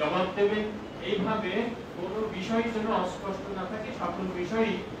তিনি জবাব দেবেন। এইভাবে কোনো বিষয় যেন অস্পষ্ট না থাকে, সকল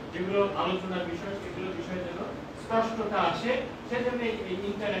বিষয়ই যেগুলো আলোচনার বিষয় সেগুলো বিষয়ে যেন স্পষ্টতা আসে, সেজন্য এই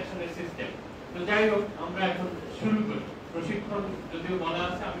ইন্টারঅ্যাকশনের সিস্টেম। তো যাই হোক, আমরা এখন শুরু করি। প্রশিক্ষণ যদিও বলা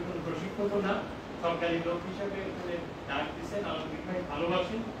আছে, আমি কোনো প্রশিক্ষক না, সরকারি লোক হিসেবে এখানে ডাক দিচ্ছেন, আলমগীর ভাই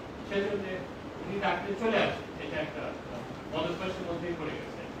ভালোবাসেন, সেজন্য উনি ডাকতে চলে আসেন, এটা একটা মদভ্যাসের মধ্যেই পড়ে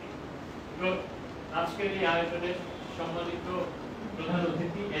গেছে। তো আজকের এই আয়োজনের সম্মানিত প্রধান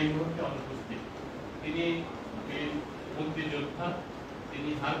অতিথি এই মুহূর্তে অনুপস্থিত। তিনি মুক্তিযোদ্ধা, তিনি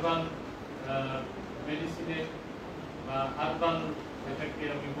হার্বাল মেডিসিনের বা হার্বাল, এটাকে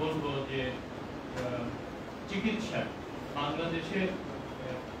আমি বলবো যে চিকিৎসা, বাংলাদেশের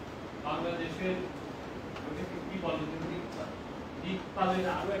কি বলে, দিকপালের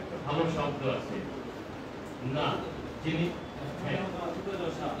আরো একটা ভালো শব্দ আছে না, যিনি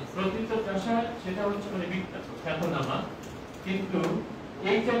প্রথিতযশা, সেটা হচ্ছে মানে বিখ্যাত, খ্যাতনামা, কিন্তু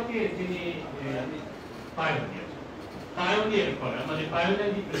এইটাকে যিনি পায়োনিয়ার করা, মানে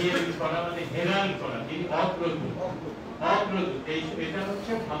পায়োনিয়ার করা মানে হেরাল করা, যিনি অগ্রদূত, এটা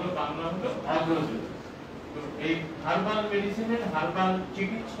হচ্ছে ভালো বাংলা হলো অগ্রদূত। তো এই হার্বাল মেডিসিনের, হার্বাল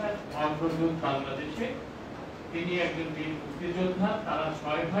চিকিৎসার অগ্রদূত বাংলাদেশে। তিনি একজন বীর মুক্তিযোদ্ধা, তারা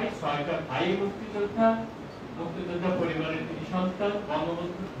 6 ভাই, 6টা ভাই মুক্তিযোদ্ধা পরিবারের তিনি সন্তান,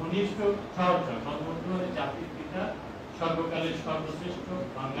 বঙ্গবন্ধুর ঘনিষ্ঠ সহচর। বঙ্গবন্ধু জাতির পিতা, সর্বকালের সর্বশ্রেষ্ঠ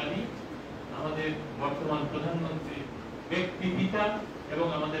বাঙালি, আমাদের বর্তমান প্রধানমন্ত্রী ব্যক্তি পিতা এবং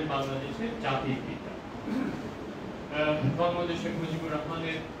আমাদের বাংলাদেশের জাতির পিতা। বঙ্গবন্ধু শেখ মুজিবুর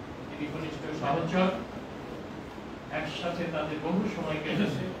রহমানের তিনি ঘনিষ্ঠ সহচর, একসাথে তাদের বহু সময়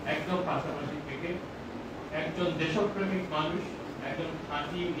কেটেছে, একদম পাশাপাশি থেকে। একজন দেশপ্রেমিক মানুষ, একজন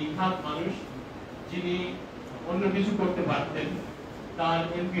খাঁটি নিখাত মানুষ, যিনি অন্য কিছু করতে পারতেন, তার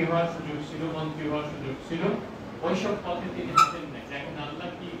এমপি হওয়ার সুযোগ ছিল, মন্ত্রী হওয়ার সুযোগ ছিল, ওইসব পথে তিনি হাতেন না। দেখেন আল্লাহ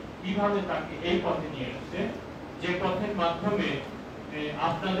কিভাবে তাকে এই পথে নিয়ে আসছে, যে পথের মাধ্যমে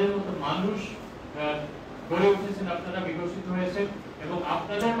আপনাদের মতো মানুষ গড়ে উঠেছেন, আপনারা বিকশিত হয়েছেন, এবং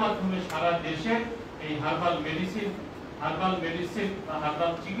আপনাদের মাধ্যমে সারা দেশে এই হার্বাল মেডিসিন বা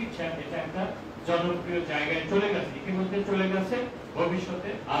হার্বাল চিকিৎসা এটা একটা জনপ্রিয় জায়গায় চলে গেছে, ইতিমধ্যে চলে গেছে। ভবিষ্যতে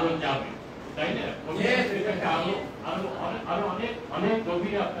আরো যাবে, তাই না? ভবিষ্যতে এটাকে আরো অনেক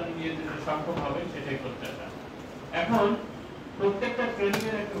গভীরে আপনারা নিয়ে যেতে সক্ষম হবেন, সেটাই প্রত্যাশা। এখন প্রত্যেকটা ট্রেনিং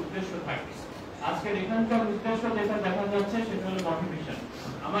এর একটা উদ্দেশ্য থাকে। আজকের এখানকার উদ্দেশ্য যেটা দেখা যাচ্ছে সেটা হলো মোটিভেশন।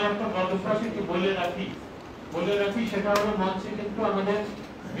 আমার একটা গল্পটা একটু বলে রাখি, সেটা হলো মঞ্চে কিন্তু আমাদের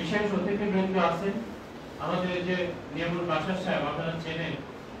বিশেষ অতিথিবৃন্দ আছেন। আমাদের যে নিয়ামুল বাসার সাহেব, আপনারা চেনেন,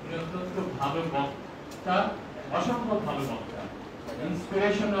 উনি অত্যন্ত ভালো বক্তা, অসম্ভব ভালো বক্তা।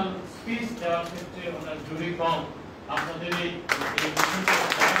 ইন্সপিরেশনাল স্পিচ দেওয়ার ক্ষেত্রে ওনার জুড়ি কম। আপনাদের এই অসম্ভব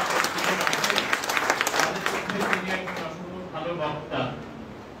ভালো বক্তা।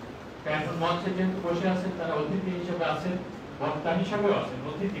 এখন মঞ্চে যেহেতু বসে আছেন, তারা অতিথি হিসেবে আছেন, বক্তা হিসেবেও আছেন,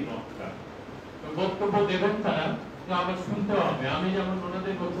 অতিথি বক্তা। তো বক্তব্য দেবেন তারা, তো আমার শুনতে হবে। আমি যেমন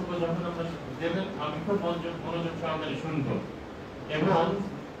ওনাদের বক্তব্য যখন আমরা দেবেন, আমি খুব মনোযোগ সহকারে শুনবো এবং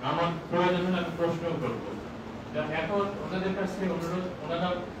আমার প্রয়োজন হলে আমি প্রশ্ন করবো। এখন ওনাদের কাছে অনুরোধ, ওনারা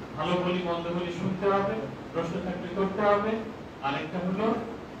ভালো বলি মন্দ বলি শুনতে হবে, প্রশ্ন থাকলে করতে হবে। আরেকটা হলো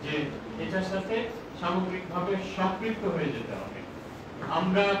যে এটার সাথে সামগ্রিকভাবে সম্পৃক্ত হয়ে যেতে হবে।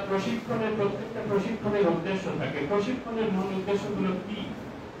 আমরা প্রত্যেকটা প্রশিক্ষণের উদ্দেশ্য থাকে। প্রশিক্ষণের মূল উদ্দেশ্যগুলো কি?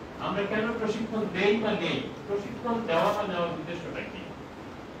 আমরা কেন প্রশিক্ষণ দেই বা নেই? প্রশিক্ষণ দেওয়া বা নেওয়ার উদ্দেশ্যটা কি?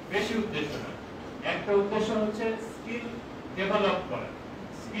 বেশি উদ্দেশ্য না, একটা উদ্দেশ্য হচ্ছে স্কিল ডেভেলপ করা।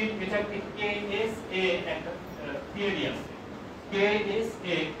 স্কিল, এটাকে KSA একটা থিওরি আছে।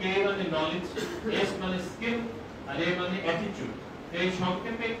 KSA, K মানে নলেজ, S মানে স্কিল, আর A মানে অ্যাটিটিউড। এই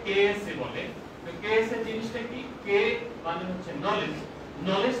সংক্ষেপে KSA বলে। তো KSA জিনিসটা কি? K মানে হচ্ছে নলেজ,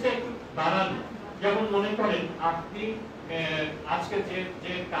 নলেজটা একটু বাড়ানো। যেমন মনে করেন আপনি আজকে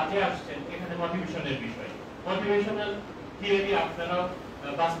যে কাজে আসছেন, এখানে মোটিভেশনের বিষয়, মোটিভেশনাল থিওরি আপনারা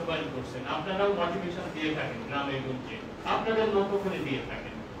বাস্তবায়ন করছেন, আপনারাও মোটিভেশন দিয়ে থাকেন গ্রামে গঞ্জে, আপনাদের মতো করে দিয়ে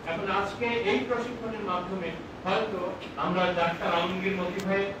থাকেন। এখন আজকে এই প্রশিক্ষণের মাধ্যমে হয়তো আমরা ডাক্তার আলমগীর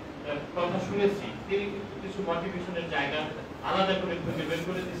মোটিভের কথা শুনেছি, তিনি কিন্তু কিছু মোটিভেশনের জায়গা আলাদা করে খুঁজে বের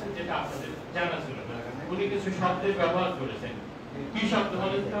করে দিয়েছেন, যেটা আপনাদের জানা ছিল না। উনি কিছু শব্দের ব্যবহার করেছেন। কি শব্দ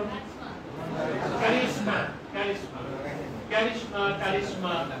বলেন তো? ক্যারিশমা, ক্যারিশমা, ক্যারিশমা,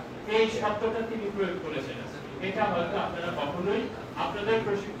 ক্যারিশমা, এই শব্দটা তিনি প্রয়োগ করেছেন। এটা হয়তো আপনারা কখনোই আপনাদের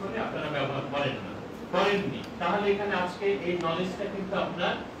প্রশিক্ষণে আপনারা ব্যবহার করেননি। তাহলে এখানে আজকে এই নলেজটা কিন্তু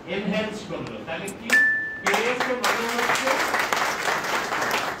আপনার এনহ্যান্স করলো। তাহলে কি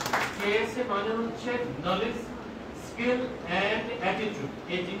KSA মানে হচ্ছে নলেজ, স্কিল এন্ড অ্যাটিটিউড।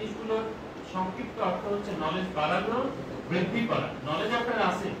 এই জিনিসগুলোর সংক্ষিপ্ত অর্থ হচ্ছে নলেজ বাড়ানো, বৃদ্ধি করা। নলেজ আপনার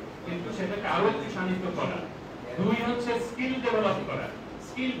আছে, কিন্তু সেটাকে আরো একটু শানিত করা। দুই হচ্ছে স্কিল ডেভেলপ করা।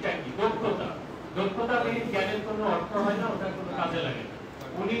 স্কিলটা কি? দক্ষতা। দক্ষতা বিহীন জ্ঞানের কোনো অর্থ হয় না, ওটা কোনো কাজে লাগে না।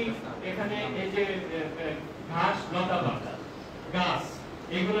 উনি এখানে এই যে ঘাস, লতা পাতা, গাছ,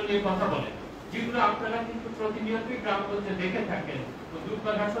 এগুলো নিয়ে কথা বলেন, যেগুলো আপনারা কিন্তু প্রতিনিয়তই গ্রামগঞ্জে দেখে থাকেন। তো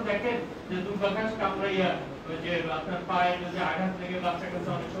দুর্বা ঘাসও দেখেন, যে দুর্বা ঘাস কামড়াইয়া যে আপনার পায়ে যে আঘাত লেগে বাচ্চা কাছে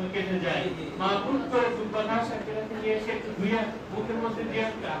অনেক সময় কেটে যায়, মা হুট করে দুর্বা ঘাস একটাকে নিয়ে এসে একটু ধুইয়া মুখের মধ্যে দিয়ে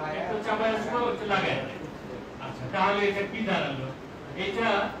একটু চাবায় সময় একটু লাগায়। আচ্ছা, তাহলে এটা কি দাঁড়ালো? এটা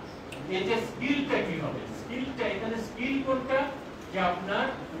এই যে স্কিলটা কি হবে? স্কিলটা এখানে স্কিল কোনটা? যে আপনার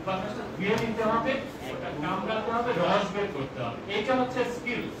দুর্বা ঘাসটা ধুয়ে নিতে হবে, ওটা কামড়াতে হবে, রস বের করতে হবে। এটা হচ্ছে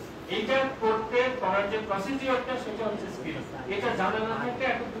স্কিল। এটা করার যে প্রসিডিউরটা, সেটা হচ্ছে স্কিল। এটা জানা না থাকলে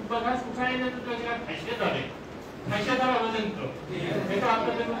একটা দুর্বা ঘাস উঠায় এনে দুটো জায়গায় খাইসে ধরে, খাইসে ধরা বলেন তো? এটা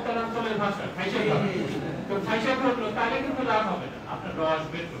আপনাদের উত্তরাঞ্চলের ভাষা, খাইসে ধরা। তো খাইসে ধরলো, তাহলে কিন্তু লাভ হবে না, আপনার রস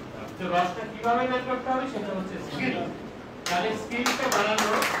বের করতে হবে। তো রসটা কিভাবে বের করতে হবে? সেটা হচ্ছে স্কিল। তাহলে স্কিলটা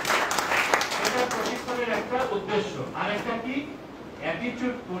বাড়ানো, এটা প্রশিক্ষণের একটা উদ্দেশ্য। আর একটা কি?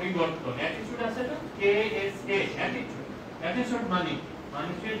 অ্যাটিটিউড পরিবর্তন। অ্যাটিটিউড আছে না, KSA, অ্যাটিটিউড। অ্যাটিটিউড মানে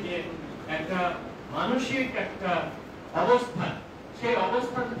মানুষের যে একটা মানসিক একটা অবস্থান, সেই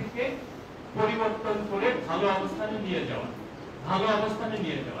অবস্থান থেকে পরিবর্তন করে ভালো অবস্থানে নিয়ে যাওয়া, ভালো অবস্থানে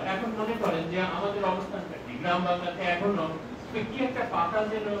নিয়ে যাওয়া। এখন মনে করেন যে আমাদের অবস্থানটা কি? গ্রাম বাংলাতে এখনো কি একটা পাতা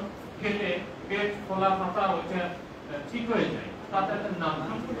যেন খেলে পেট ফোলা পাতা, ওইটা ঠিক হয়ে যায়। পাতাটার নাম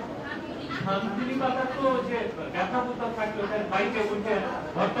শান্তিনি পাতা। তো যে ব্যথা পোতা থাকে, ওটার বাইকে উঠে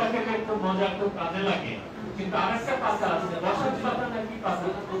ভর্তা খেলে একটু মজা, খুব কাজে লাগে। কিন্তু আরেকটা পাতা আছে, বসত পাতা নাকি পাতা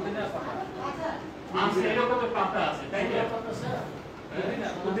আছে, এরকমের পাতা আছে, তাই না?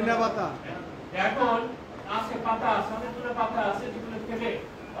 পুদিনা পাতা। এখন আছে পাতা আছে, অনেকগুলো পাতা আছে, যেগুলো খেলে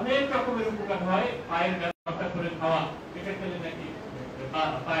অনেক রকমের উপকার হয়। পায়ের ব্যথা করে খাওয়া, এটা খেলে নাকি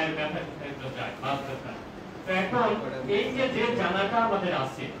পায়ের ব্যথা যায়, বাত ব্যথা। তো এখন এই যে জানাটা আমাদের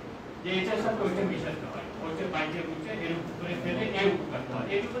আছে, যে এটার সাথে ওইটা মিশাতে হয়, ওইটা বাইকে উঠে এরকম করে খেলে এই উপকার হয়,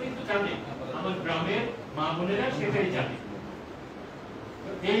 এটুকু কিন্তু জানে আমার গ্রামের মা বোনেরা, সেটাই জানে।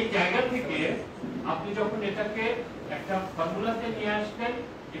 এই জায়গা থেকে আপনি যখন এটাকে একটা ফর্মুলাতে নিয়ে আসবেন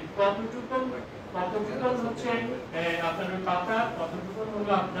যে কতটুকু হচ্ছে আপনার পাতা, কতটুকু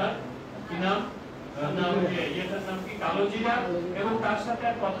হলো আপনার কি নাম এটার নাম কি কালো জিরা, এবং তার সাথে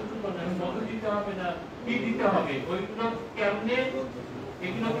আর কতটুকু মধু দিতে হবে না কি দিতে হবে, ওইগুলো কেমনে,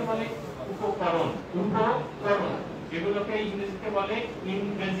 এগুলোকে বলে উপকরণ, এগুলোকে ইংরেজিতে বলে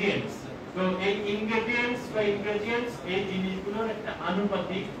ইনগ্রেডিয়েন্টস। তো এই ইনগ্রেডিয়েন্টস এই জিনিসগুলোর একটা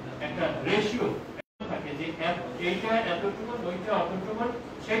আনুপাতিক একটা রেশিও থাকে, যে এইটা এতটুকু, ওইটা অতটুকু,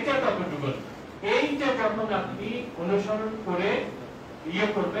 সেইটা ততটুকু। এইটা যখন আপনি অনুসরণ করে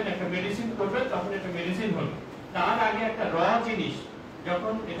করবেন, একটা মেডিসিন করবেন, তখন এটা মেডিসিন হবে। তার আগে একটা র জিনিস,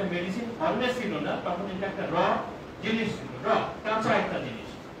 যখন এটা মেডিসিন ফর্মে ছিল না, তখন এটা একটা র জিনিস ছিল, কাঁচা একটা জিনিস।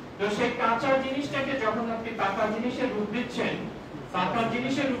 তো সেই কাঁচা জিনিসটাকে যখন আপনি পাকা জিনিসের রূপ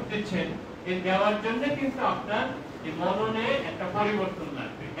দিচ্ছেন, এই দেওয়ার জন্য কিন্তু আপনার এই মননে একটা পরিবর্তন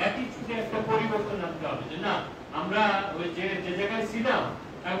লাগবে, অ্যাটিটিউডে একটা পরিবর্তন আনতে হবে, যে না আমরা ওই যে জায়গায় ছিলাম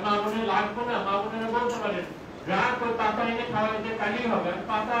মা মনে লাগবো না, মা মনে বলতে পারেন রাত ওই পাতা এনে খাওয়াইতে কালেই হবে। আর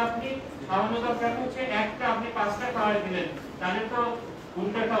পাতা আপনি খাওয়ানো দরকার হচ্ছে একটা, আপনি 5টা খাওয়াই দিলেন, তাহলে তো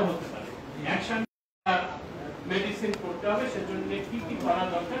উল্টাটাও হতে পারে। অ্যাকশন মেডিসিন করতে হবে, সেজন্য কি কি করা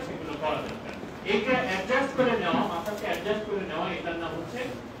দরকার সেগুলো করা দরকার। এইটা অ্যাডজাস্ট করে নেওয়া, মাথাকে অ্যাডজাস্ট করে নেওয়া,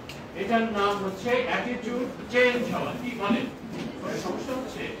 এটার নাম হচ্ছে অ্যাটিটিউড চেঞ্জ হওয়া। কি বলেন, কোনো সমস্যা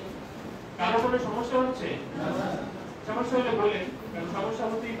হচ্ছে? কারো কোনো সমস্যা হচ্ছে? সমস্যা হলে বলেন, কারণ সমস্যা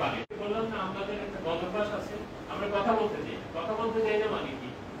হতেই পারে। বললাম না আমাদের একটা বদভ্যাস আছে, আমরা কথা বলতে যাই না, মানে কি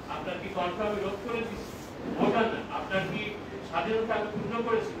আপনার কি কণ্ঠ আমি রোধ করে দিচ্ছি ওটা না, আপনার কি স্বাধীনতা আমি পূর্ণ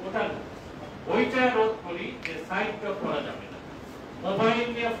করেছি ওটা না, ওইটা রোধ করি যে সাইড টক করা যাবে না, মোবাইল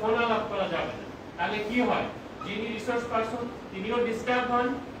নিয়ে ফোন আলাপ করা যাবে না। তাহলে কি হয়, যিনি রিসোর্স পারসন তিনিও ডিস্টার্ব হন,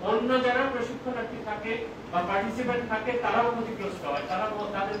 অন্য যারা প্রশিক্ষণার্থী থাকে বা পার্টিসিপেন্ট থাকে তারাও ক্ষতিগ্রস্ত হয়,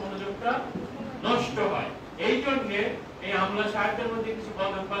 তাদের মনোযোগটা নষ্ট হয়। এই জন্য এই আমলা সাহেবদের মধ্যে কিছু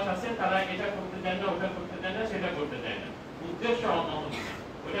বদ অভ্যাস আছে, তারা এটা করতে দেয় না, ওটা করতে দেয় না, সেটা করতে দেয় না। উদ্দেশ্য অমহৎ,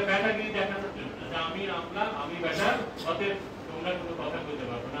 ওটা ব্যাটাগিরি দেখানোর জন্য না, যে আমি আমলা, আমি ব্যাটা, অতএব তোমরা কোনো কথা বলতে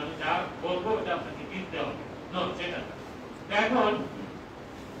পারবো না, আমি যা বলবো ওটা আপনাকে কিনতে হবে, সেটা না। এখন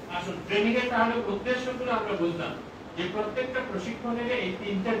আসল ট্রেনিং এর তাহলে উদ্দেশ্যগুলো আমরা বুঝলাম, যে প্রত্যেকটা প্রশিক্ষণের এই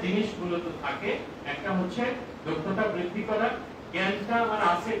 3টা জিনিসগুলো তো থাকে। একটা হচ্ছে দক্ষতা বৃদ্ধি করা, জ্ঞানটা আমার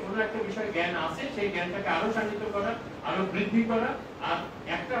আছে, কোনো একটা বিষয়ে জ্ঞান আছে, সেই জ্ঞানটাকে আরো শানিত করা, আরো বৃদ্ধি করা। আর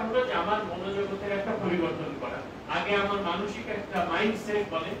একটা হলো যে আমার মনোজগতের একটা পরিবর্তন করা। আগে আমার মানসিক একটা মাইন্ডসেট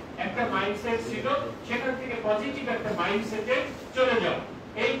বলে, একটা মাইন্ডসেট ছিল, সেখান থেকে পজিটিভ একটা মাইন্ডসেটে চলে যাও।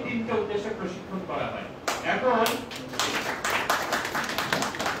 এই 3টা উদ্দেশ্যে প্রশিক্ষণ করা হয়।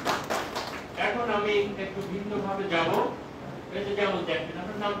 এখন আমি একটু ভিন্ন ভাবে যাব। এই যে যেমন দেখেন,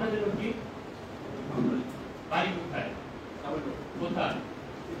 আপনার নামটা যেন কি, বাড়ি কোথায়? কোথায়?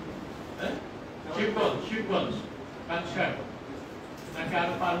 শিবগঞ্জ কাকসার নাকি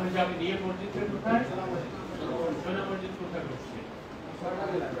আরো পার হয়ে যাবে? নিয়ে মসজিদের কোথায়? সোনা মসজিদ কোথায় করছে?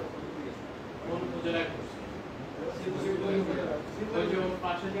 কোন উপজেলায় করছে? ওই যে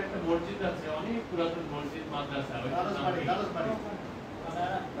পাশে যে একটা মসজিদ আছে, অনেক পুরাতন মসজিদ, মাদ্রাসা,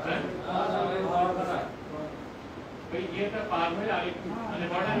 ওই ইয়েটা পার হয়ে আরেকটু মানে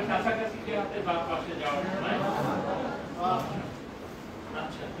বর্ডারের কাছাকাছি যে আপনি বাম পাশে যাওয়ার সময়।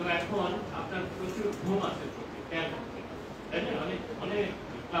 আচ্ছা, তো এখন আপনার প্রচুর ঘুম আছে চোখে, তাই না? অনেক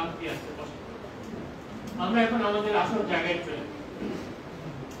ক্লান্তি আছে। আমরা এখন আমাদের আসল জায়গায় চলে,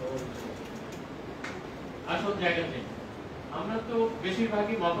 আসল জায়গাতে আমরা তো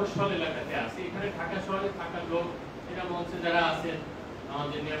বেশিরভাগই মফস্বল এলাকাতে আছি। এখানে ঢাকা শহরে থাকার লোক, এটা মঞ্চে যারা আছেন,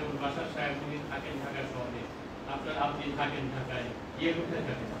 আমাদের নিয়ামুল বাসার সাহেব উনি থাকেন ঢাকা শহরে, আপনি থাকেন ঢাকায়, কোথায়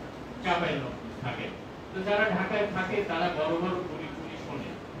থাকেন? চাঁপাইনবাবগঞ্জ থাকেন। তো যারা ঢাকায় থাকে তারা বড় বড় গুলি শোনে,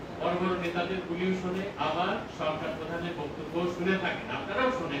 বড় বড় নেতাদের গুলিও শোনে, আবার সরকার প্রধানের বক্তব্য শুনে থাকেন, আপনারাও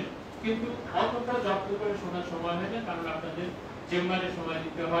শোনেন, কিন্তু অতটা যত্ন করে শোনার সময় হয় না, কারণ আপনাদের চেম্বারে সময়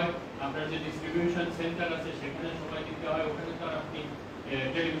দিতে হয়, আপনার যে ডিস্ট্রিবিউশন সেন্টার আছে সেখানে সময় দিতে হয়, ওখানে তো আপনি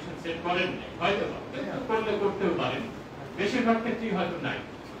টেলিভিশন সেট করেন না, হয়তো করলে করতেও পারেন, বেশিরভাগ ক্ষেত্রেই হয়তো নাই।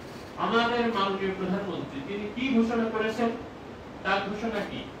 আমাদের মাননীয় প্রধানমন্ত্রী তিনি কি ঘোষণা করেছেন? তার ঘোষণা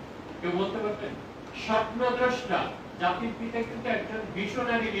কি কেউ বলতে পারবেন? স্বপ্নদ্রষ্টা, জাতির পিতা কিন্তু একজন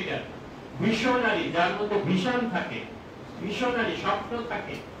ভিশনারি লিডার, ভিশনারি যার মধ্যে ভিশন থাকে, ভিশনারি স্বপ্ন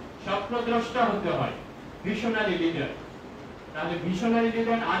থাকে, স্বপ্নদ্রষ্টা হতে হয়, ভিশনারি লিডার। তাহলে ভিশনারি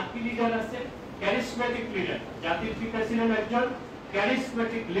লিডার আর কি লিডার আছে? Charismatic leader. জাতির পিতা ছিলেন একজন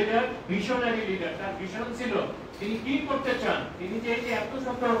ক্যারিসমেটিক লিডার, ভিশনারি লিডার। তার ভিশন ছিল তিনি কি করতে চান, তিনি যে এত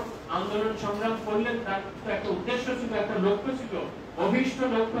শত আন্দোলন সংগ্রাম করলেন, তার একটা উদ্দেশ্য ছিল, একটা লক্ষ্য ছিল, অভীষ্ট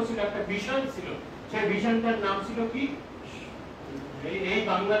লক্ষ্য ছিল, একটা ভিশন ছিল। সেই ভিশনটার নাম ছিল কি? এই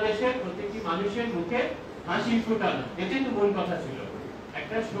বাংলাদেশের প্রতিটি মানুষের মুখে হাসি ফোটানো, এটাই তো মূল কথা ছিল।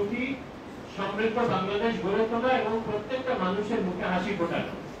 একটা সুখী সমৃদ্ধ বাংলাদেশ গড়ে তোলা এবং প্রত্যেকটা মানুষের মুখে হাসি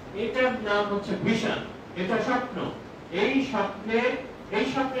ফোটানো, এটার নাম হচ্ছে ভিশন, এটা স্বপ্ন। এই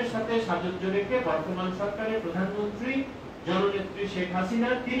স্বপ্নের সাথে সাযুজ্য রেখে বর্তমান সরকারের প্রধানমন্ত্রী জননেত্রী শেখ হাসিনা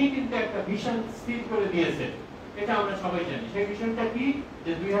তিনি কিন্তু একটা ভিশন স্থির করে দিয়েছেন, এটা আমরা সবাই জানি। সেই ভিশনটা কি?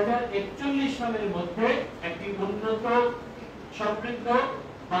 যে 2041 সালের মধ্যে একটি উন্নত সমৃদ্ধ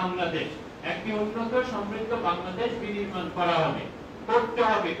বাংলাদেশ, একটি উন্নত সমৃদ্ধ বাংলাদেশ বিনির্মাণ করা হবে, করতে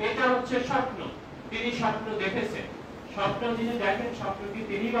হবে। এটা হচ্ছে স্বপ্ন। তিনি স্বপ্ন দেখেছেন। স্বপ্ন যিনি দেখেন, স্বপ্ন কি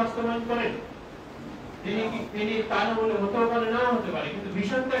তিনি বাস্তবায়ন করেন? তিনি তার বলে হতেও পারে, না হতে পারে, কিন্তু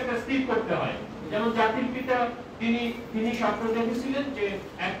ভিশন তো একটা স্থির করতে হয়। যেমন জাতির পিতা তিনি স্বপ্ন দেখেছিলেন যে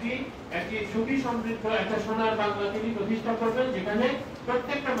একটি সুখী সমৃদ্ধ একটা সোনার বাংলা তিনি প্রতিষ্ঠা করবেন, যেখানে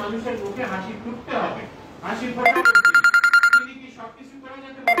প্রত্যেকটা মানুষের মুখে হাসি ফুটতে হবে, হাসি ফোটাবেন। তিনি কি সবকিছু করে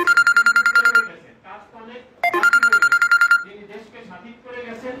যেতে পারবেন? কাজ তো অনেক বাকি রয়ে গেছে। তিনি দেশকে স্বাধীন করে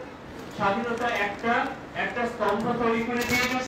গেছেন, স্বাধীনতা একটা স্তম্ভ তৈরি করে দিয়ে গেছেন।